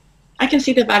 I can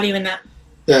see the value in that.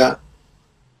 Yeah.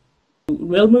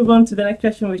 We'll move on to the next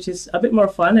question, which is a bit more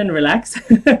fun and relaxed.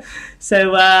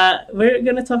 So we're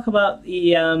going to talk about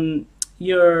the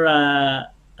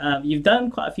you've done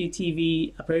quite a few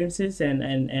TV appearances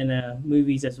and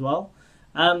movies as well.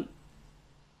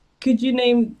 Could you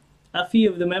name a few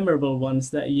of the memorable ones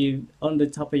that you, on the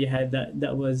top of your head,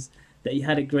 that you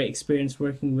had a great experience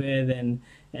working with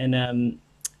and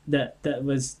that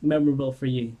was memorable for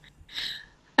you?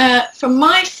 From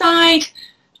my side,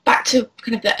 back to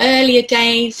kind of the earlier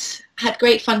days, had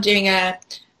great fun doing a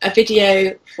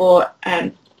video for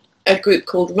a group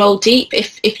called Roll Deep.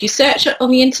 If you search it on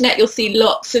the internet, you'll see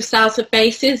lots of salsa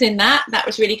faces in that. That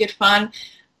was really good fun.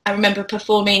 I remember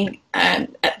performing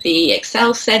at the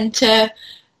Excel Centre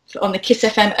on the Kiss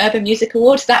FM Urban Music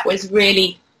Awards. That was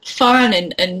really fun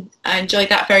and I enjoyed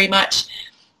that very much.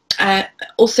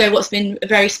 Also, what's been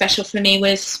very special for me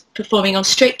was performing on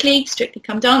Strictly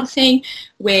Come Dancing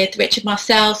with Richard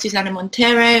Marcel, Susana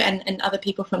Montero and other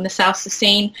people from the salsa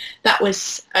scene. That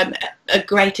was a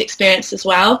great experience as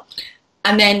well.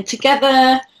 And then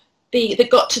together, the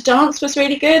Got to Dance was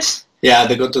really good. Yeah,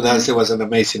 the Got to Dance was an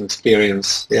amazing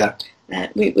experience. Yeah.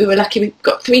 We were lucky. We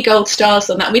got 3 gold stars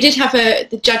on that. We did have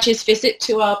the judges visit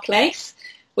to our place,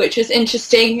 which was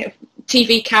interesting.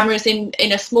 TV cameras in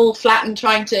a small flat and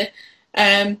trying to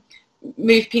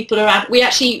move people around. We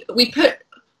put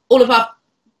all of our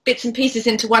bits and pieces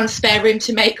into one spare room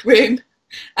to make room,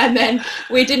 and then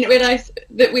we didn't realise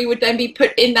that we would then be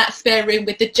put in that spare room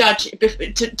with the judge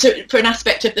for an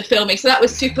aspect of the filming. So that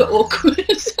was super awkward.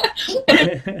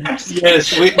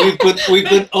 Yes, we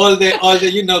put all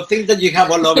the things that you have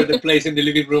all over the place in the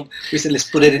living room. We said, let's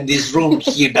put it in this room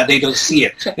here that they don't see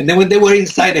it. And then when they were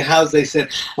inside the house, they said,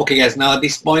 okay guys, now at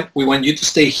this point we want you to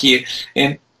stay here,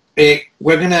 and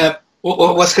we're gonna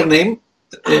what's her name,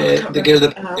 the girl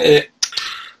that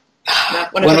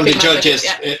one of the judges,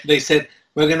 yeah. They said,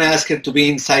 we're going to ask her to be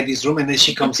inside this room, and then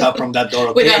she comes out from that door,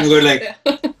 okay? And we're like,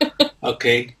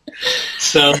 okay.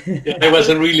 So it was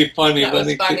really funny. That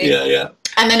was funny. Yeah.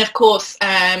 And then, of course,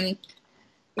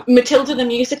 Matilda the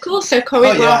musical, so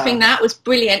choreographing that was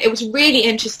brilliant. It was really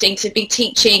interesting to be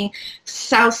teaching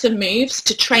salsa moves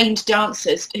to trained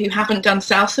dancers who haven't done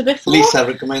salsa before. Lisa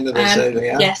recommended us earlier.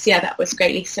 Yeah? Yes, that was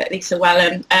great, Lisa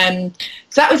Wellen.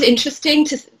 So that was interesting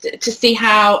to see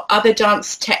how other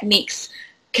dance techniques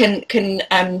can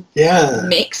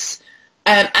mix.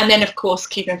 And then, of course,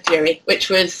 Cuban Fury, which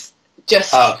was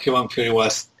just... Oh, Cuban Fury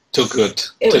was too good.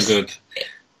 Good.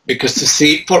 Because to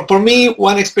see, for me,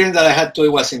 one experience that I had too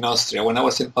was in Austria. When I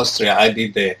was in Austria, I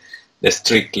did the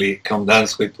Strictly Come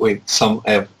Dance with some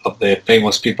of the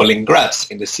famous people in Graz,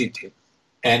 in the city.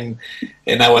 And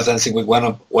I was dancing with one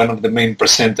of the main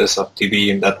presenters of TV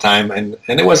in that time, and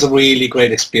it was a really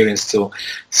great experience too.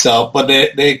 So, but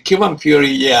the Cuban Fury,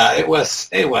 it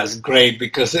was great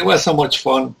because it was so much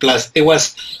fun. Plus, it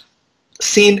was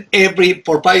seen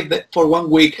for 1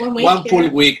 week, one full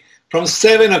week, from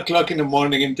 7 o'clock in the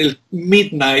morning until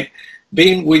midnight,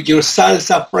 being with your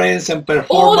salsa friends and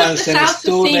performance and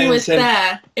students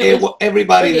and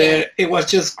everybody there. It was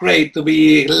just great to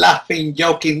be laughing,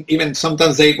 joking. Even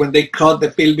sometimes when they caught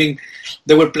the filming,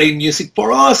 they were playing music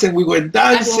for us and we were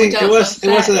dancing. It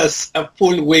was a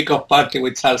full week of party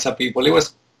with salsa people. It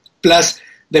was, plus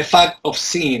the fact of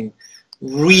seeing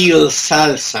real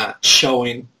salsa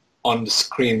showing on the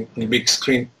screen, on the big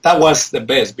screen. That was the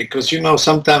best because,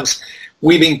 sometimes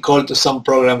we've been called to some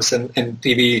programs and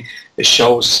TV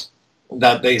shows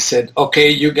that they said,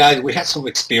 okay, you guys, we had some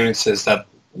experiences that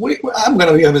I'm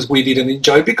going to be honest, we didn't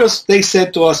enjoy because they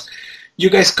said to us,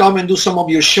 you guys come and do some of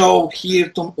your show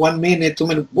here, 1 minute, 2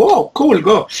 minutes. Whoa, cool,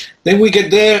 go. Then we get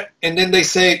there and then they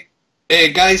say,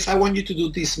 hey, guys, I want you to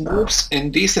do these moves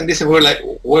and this and this. And we're like,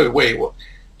 wait.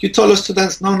 You told us to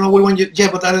dance. No, we want you. Yeah,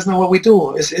 but that is not what we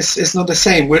do. It's not the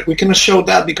same. We cannot show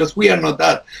that because we are not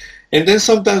that. And then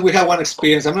sometimes we have one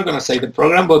experience. I'm not going to say the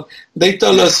program, but they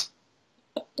told us,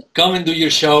 come and do your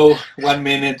show, 1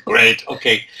 minute. Great.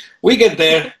 Okay. We get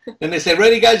there. And they say,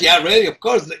 ready, guys? Yeah, ready. Of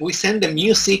course. We send the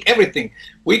music, everything.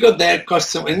 We got there,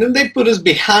 custom. And then they put us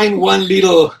behind one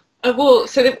little... A wall.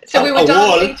 So we were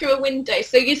dancing through a window.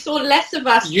 So you saw less of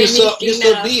us. You saw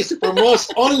this from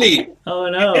us only. Oh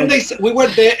no! And we were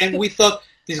there, and we thought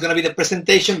this is gonna be the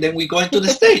presentation. Then we go into the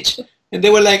stage, and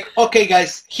they were like, "Okay,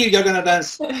 guys, here you're gonna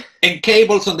dance, and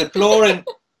cables on the floor, and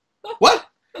what?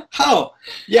 How?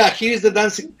 Yeah, here is the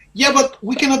dancing. Yeah, but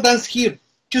we cannot dance here.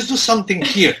 Just do something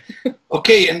here,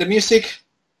 okay? And the music,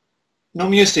 no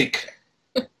music."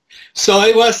 So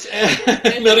it was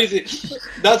not easy.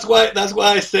 That's why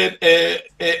I said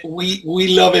we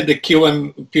loved the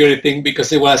Cuban Fury thing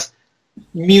because it was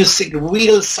music,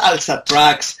 real salsa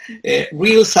tracks,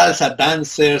 real salsa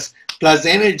dancers, plus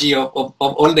the energy of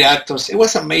all the actors. It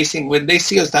was amazing. When they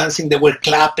see us dancing, they were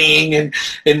clapping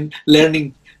and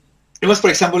learning. It was, for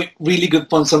example, really good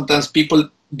fun sometimes, people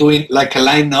doing like a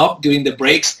line-up during the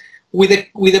breaks, with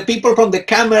the people from the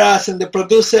cameras and the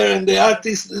producer and the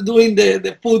artists doing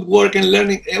the footwork and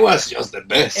learning. It was just the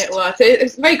best. It was. It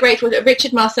was very grateful that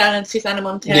Richard Marcel and Susanna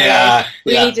Montero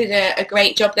really did a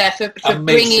great job there for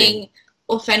bringing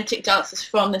authentic dancers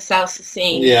from the salsa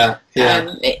scene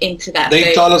into that.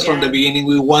 They told us from the beginning,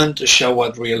 we want to show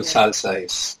what real salsa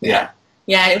is. Yeah,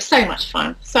 it was so much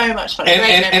fun. So much fun.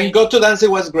 And Go to Dance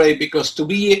was great because to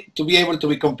be able to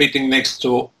be competing next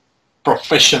to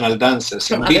professional dancers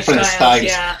from different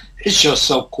styles. It's just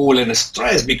so cool and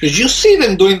stressed because you see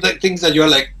them doing the things that you're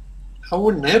like, I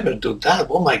would never do that.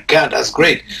 Oh my God, that's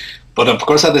great. But of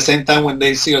course, at the same time, when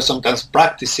they see us sometimes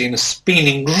practicing,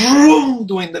 spinning,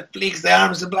 doing the flicks, the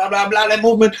arms, blah, blah, blah, the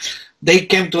movement, they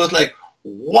came to us like,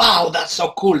 wow, that's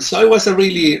so cool. So it was a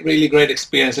really, really great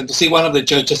experience. And to see one of the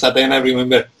judges at the end, I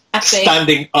remember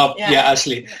standing up.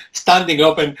 Ashley, standing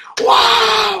up and,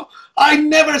 wow, I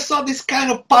never saw this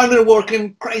kind of partner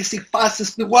working crazy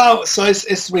fast. Wow. So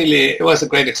it was a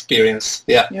great experience.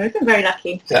 Yeah. You've been very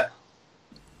lucky. Yeah.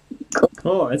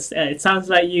 Cool. It sounds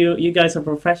like you guys are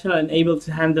professional and able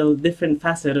to handle different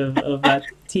facets of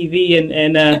TV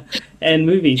and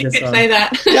movies as well. Say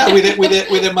that. Yeah,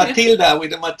 with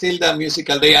the Matilda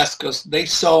musical, they asked us. They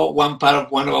saw one part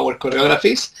of one of our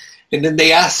choreographies, and then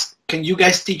they asked, "Can you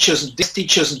guys teach us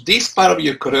this part of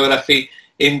your choreography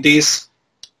in these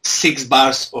 6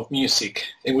 bars of music?"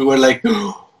 And we were like,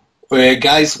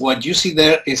 guys, what you see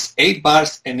there is 8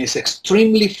 bars and it's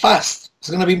extremely fast. It's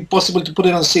going to be impossible to put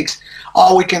it on 6.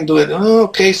 Oh, we can do it. Oh,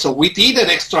 okay, so we did it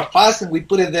extra fast and we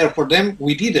put it there for them.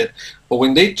 We did it. But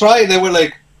when they tried, they were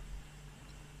like,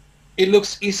 it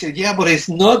looks easier. Yeah, but it's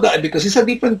not that, because it's a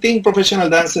different thing,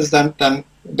 professional dancers than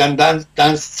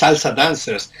salsa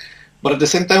dancers. But at the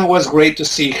same time, it was great to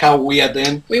see how we work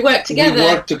together. We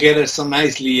work together so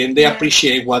nicely, and they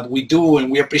appreciate what we do,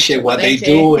 and we appreciate what they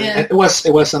do. And yeah. it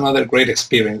was another great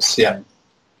experience. Yeah.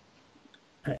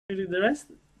 Do the rest.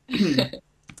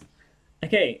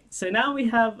 Okay, so now we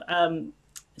have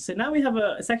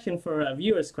a section for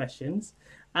viewers' questions.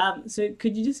 So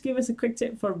could you just give us a quick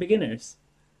tip for beginners?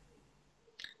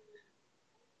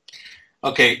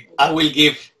 Okay, I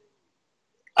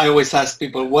always ask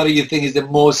people, what do you think is the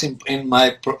most, in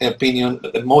my opinion,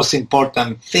 the most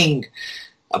important thing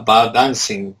about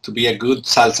dancing to be a good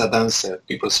salsa dancer?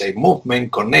 People say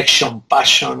movement, connection,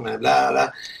 passion, blah,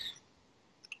 blah.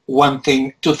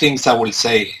 Two things I will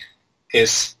say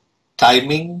is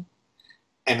timing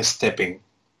and stepping.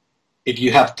 If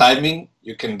you have timing,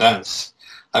 you can dance.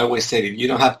 I always say, if you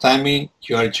don't have timing,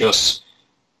 you are just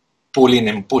pulling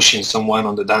and pushing someone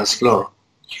on the dance floor.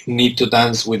 You need to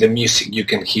dance with the music you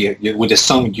can hear, with the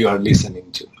song you are listening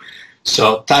to.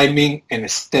 So timing and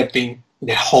stepping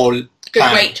the whole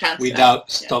time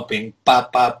without stopping. Pa,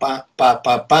 pa, pa, pa,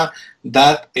 pa, pa.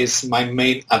 That is my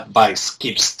main advice.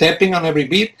 Keep stepping on every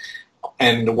beat,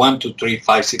 and 1, 2, 3,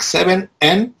 5, 6, 7,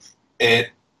 and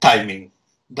timing.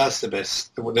 That's the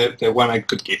best, the one I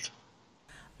could give.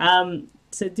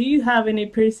 So do you have any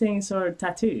piercings or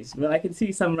tattoos? Well, I can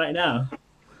see some right now.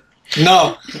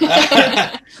 No.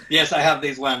 Yes, I have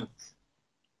this one.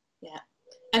 Yeah.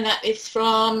 And that is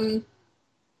from?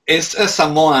 It's a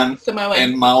Samoan.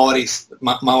 And Maori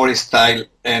style.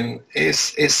 And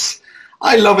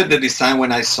I loved the design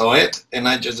when I saw it, and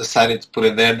I just decided to put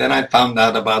it there. Then I found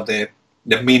out about the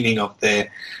meaning of the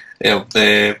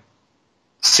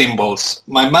symbols.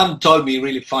 My mom told me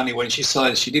really funny when she saw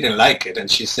it, she didn't like it, and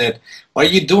she said, "What are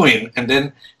you doing?" And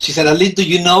then she said, "At least do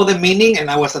you know the meaning?" And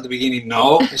I was at the beginning,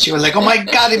 no. And she was like, "Oh my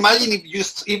God, imagine if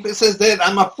it says that,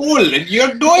 I'm a fool, and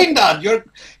you're doing that."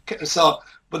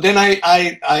 But then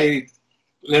I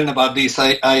learned about this.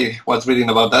 I was reading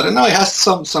about that, and now it has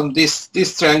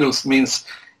these triangles means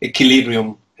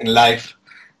equilibrium in life.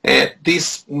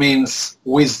 This means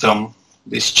wisdom.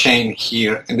 This chain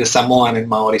here in the Samoan and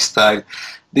Maori style.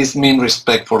 This means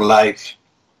respect for life,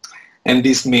 and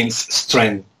this means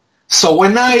strength. So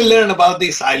when I learned about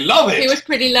this, I love it. He was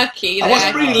pretty lucky. I was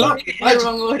pretty lucky.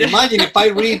 Imagine if I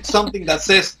read something that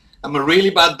says, "I'm a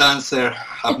really bad dancer,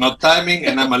 have no timing,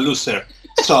 and I'm a loser."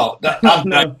 So that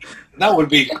would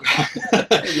be...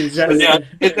 Yeah,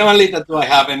 it's the only tattoo I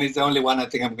have, and it's the only one I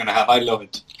think I'm going to have. I love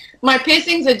it. My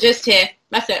piercings are just here.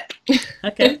 That's it.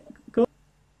 Okay.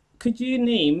 Could you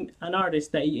name an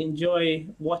artist that you enjoy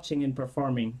watching and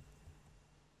performing?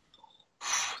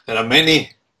 There are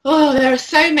many. Oh, there are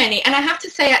so many. And I have to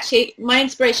say, actually, my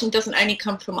inspiration doesn't only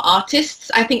come from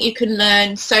artists. I think you can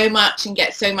learn so much and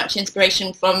get so much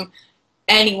inspiration from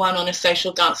anyone on a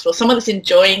social dance floor. Someone that's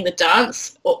enjoying the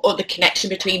dance or the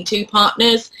connection between two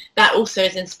partners, that also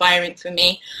is inspiring for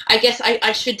me. I guess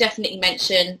I should definitely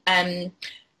mention kind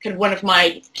of one of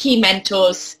my key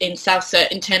mentors in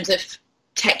salsa in terms of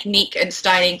technique and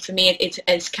styling for me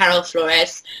is Carol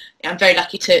Flores. I'm very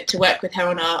lucky to work with her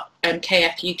on our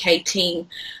KF UK team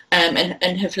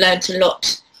and have learned a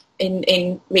lot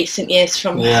in recent years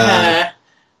from her. I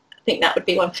think that would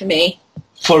be one for me.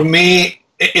 For me,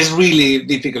 it's really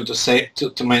difficult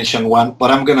to mention one,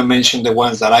 but I'm going to mention the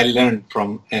ones that I learned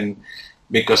from, and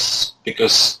because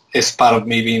it's part of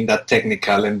me being that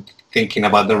technical and thinking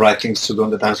about the right things to do on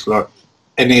the dance floor.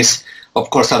 And it's, of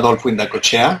course, Adolfo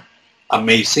Indacochea.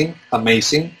 Amazing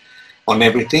on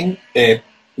everything,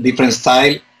 different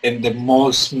style, and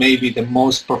maybe the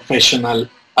most professional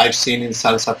I've seen in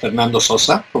salsa, Fernando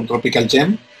Sosa from Tropical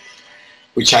Gem,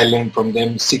 which I learned from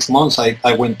them 6 months.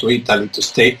 I went to Italy to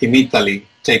stay in Italy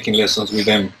taking lessons with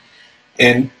them,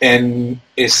 and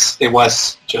it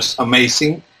was just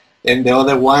amazing. And the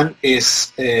other one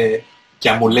is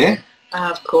Yamule,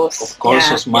 of course,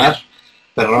 Osmar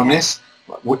Perrones.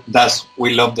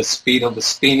 We love the speed of the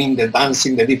spinning, the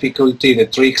dancing, the difficulty, the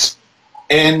tricks.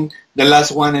 And the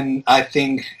last one, and I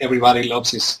think everybody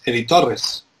loves, is Eddie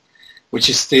Torres, which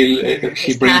is still,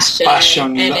 he brings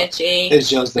passion, energy, it's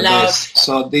just the love. Best.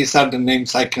 So these are the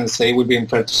names I can say. It would be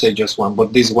unfair to say just one,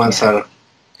 but these ones are...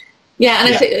 Yeah,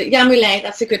 and I think Yamule,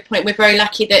 that's a good point. We're very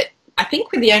lucky that I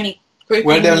think we're the only group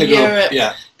in Europe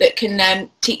that can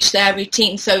teach their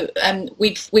routine. So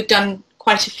we've done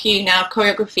quite a few now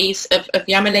choreographies of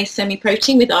Yamule semi-pro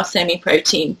team with our semi-pro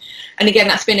team, and again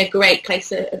that's been a great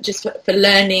place just for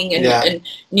learning and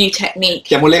new technique.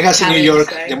 Yamule has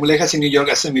in New York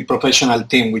a semi-professional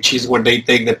team, which is where they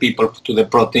take the people to the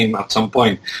pro team at some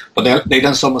point, but they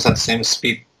dance almost at the same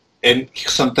speed and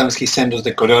sometimes he sends us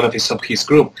the choreographies of his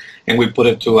group, and we put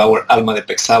it to our Alma de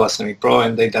Pexava semi-pro,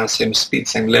 and they dance same speed,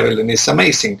 same level, and it's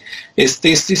amazing. It's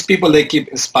these people, they keep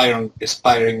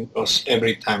inspiring us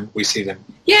every time we see them.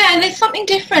 Yeah, and there's something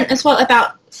different as well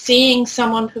about seeing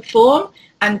someone perform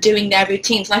and doing their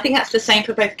routines. And I think that's the same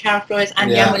for both Cara Flores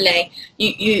and Yamule.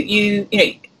 You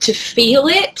know, to feel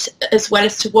it as well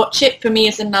as to watch it, for me,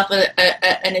 is another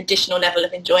an additional level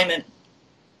of enjoyment.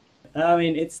 I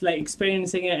mean, it's like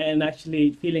experiencing it and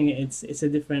actually feeling it. It's a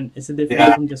different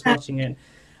from just watching it.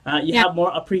 You have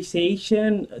more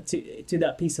appreciation to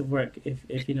that piece of work,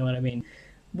 if you know what I mean.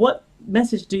 What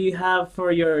message do you have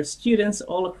for your students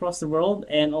all across the world,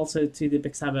 and also to the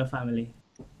Pexava family?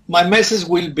 My message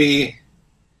will be,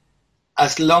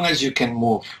 as long as you can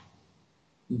move,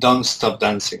 don't stop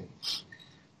dancing,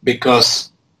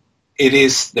 because it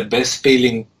is the best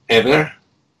feeling ever.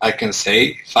 I can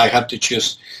say, if I have to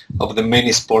choose of the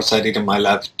many sports I did in my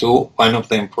life too, one of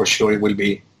them for sure it will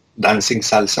be dancing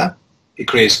salsa. It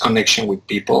creates connection with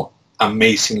people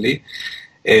amazingly.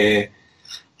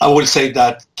 I will say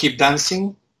that keep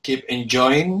dancing, keep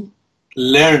enjoying,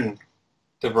 learn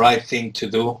the right thing to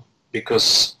do,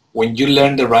 because when you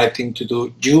learn the right thing to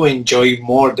do, you enjoy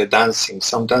more the dancing.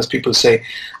 Sometimes people say,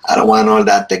 I don't want all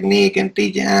that technique and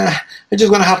teaching. I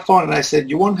just want to have fun. And I said,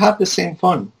 you won't have the same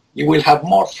fun. You will have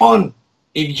more fun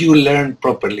if you learn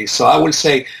properly. So I will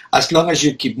say, as long as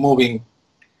you keep moving,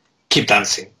 keep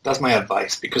dancing. That's my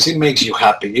advice, because it makes you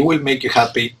happy. It will make you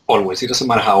happy always. It doesn't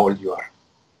matter how old you are.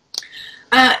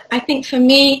 I think for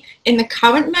me, in the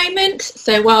current moment,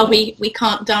 so while we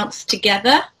can't dance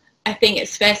together, I think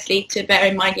it's firstly to bear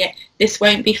in mind, this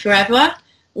won't be forever.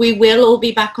 We will all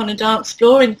be back on a dance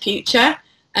floor in the future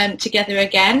together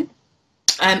again.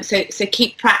 So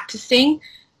keep practicing.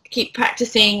 Keep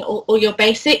practicing all your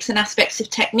basics and aspects of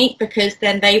technique, because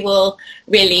then they will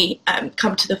really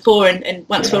come to the fore, and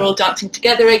once we're all dancing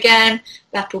together again,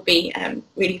 that will be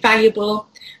really valuable.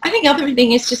 I think the other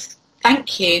thing is just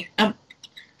thank you.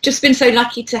 Just been so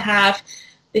lucky to have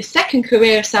this second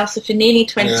career of salsa for nearly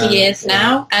 20 years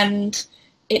now, and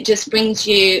it just brings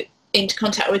you into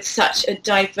contact with such a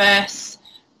diverse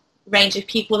range of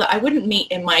people that I wouldn't meet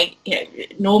in my,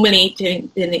 normally during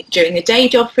the day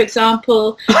job, for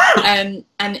example. And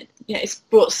it's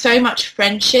brought so much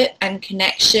friendship and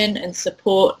connection and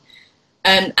support,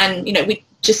 and we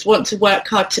just want to work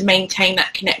hard to maintain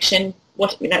that connection,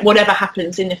 whatever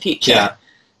happens in the future. Yeah.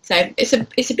 So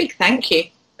it's a big thank you.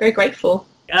 Very grateful.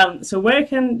 So where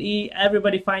can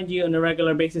everybody find you on a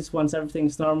regular basis once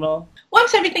everything's normal?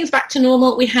 Once everything's back to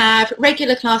normal, we have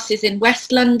regular classes in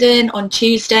West London on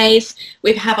Tuesdays.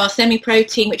 We have our semi-pro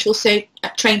team, which also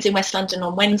trains in West London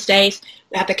on Wednesdays.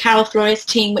 We have the Cara Flores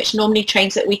team, which normally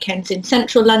trains at weekends in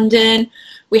Central London.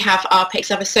 We have our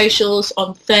Pexava socials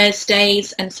on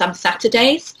Thursdays and some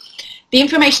Saturdays. The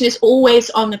information is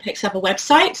always on the Pexava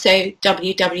website, so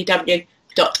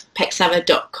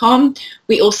www.pexava.com.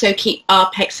 We also keep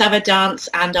our Pexava dance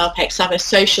and our Pexava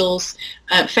socials,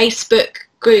 Facebook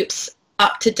groups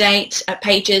up to date,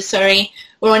 pages.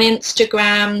 We're on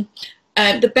Instagram.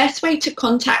 The best way to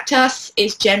contact us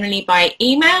is generally by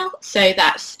email, so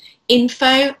that's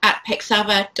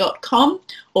info@pexava.com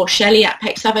or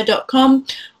shelley@pexava.com,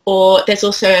 or there's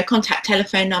also a contact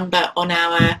telephone number on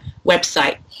our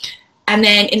website. And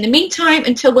then in the meantime,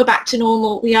 until we're back to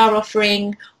normal, we are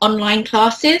offering online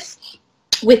classes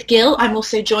with Gil. I'm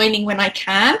also joining when I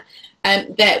can.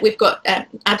 We've got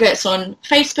adverts on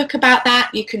Facebook about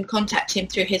that. You can contact him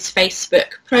through his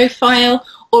Facebook profile,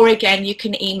 or again, you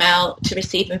can email to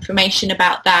receive information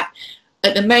about that.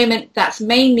 At the moment, that's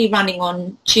mainly running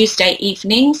on Tuesday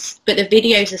evenings, but the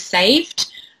videos are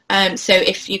saved. So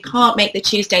if you can't make the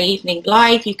Tuesday evening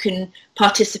live, you can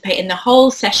participate in the whole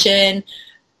session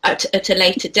at a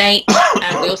later date.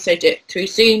 We also do it through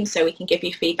Zoom, so we can give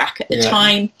you feedback at the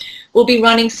time. We'll be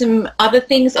running some other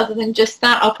things other than just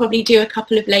that. I'll probably do a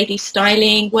couple of ladies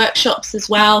styling workshops as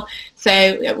well,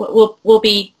 so we'll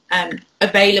be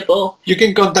available. You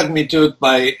can contact me too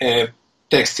by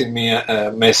texting me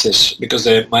a message, because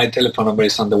my telephone number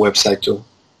is on the website too.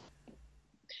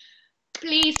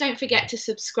 Please don't forget to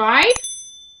subscribe.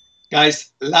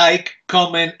 Guys, like,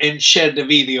 comment and share the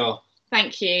video.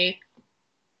 Thank you.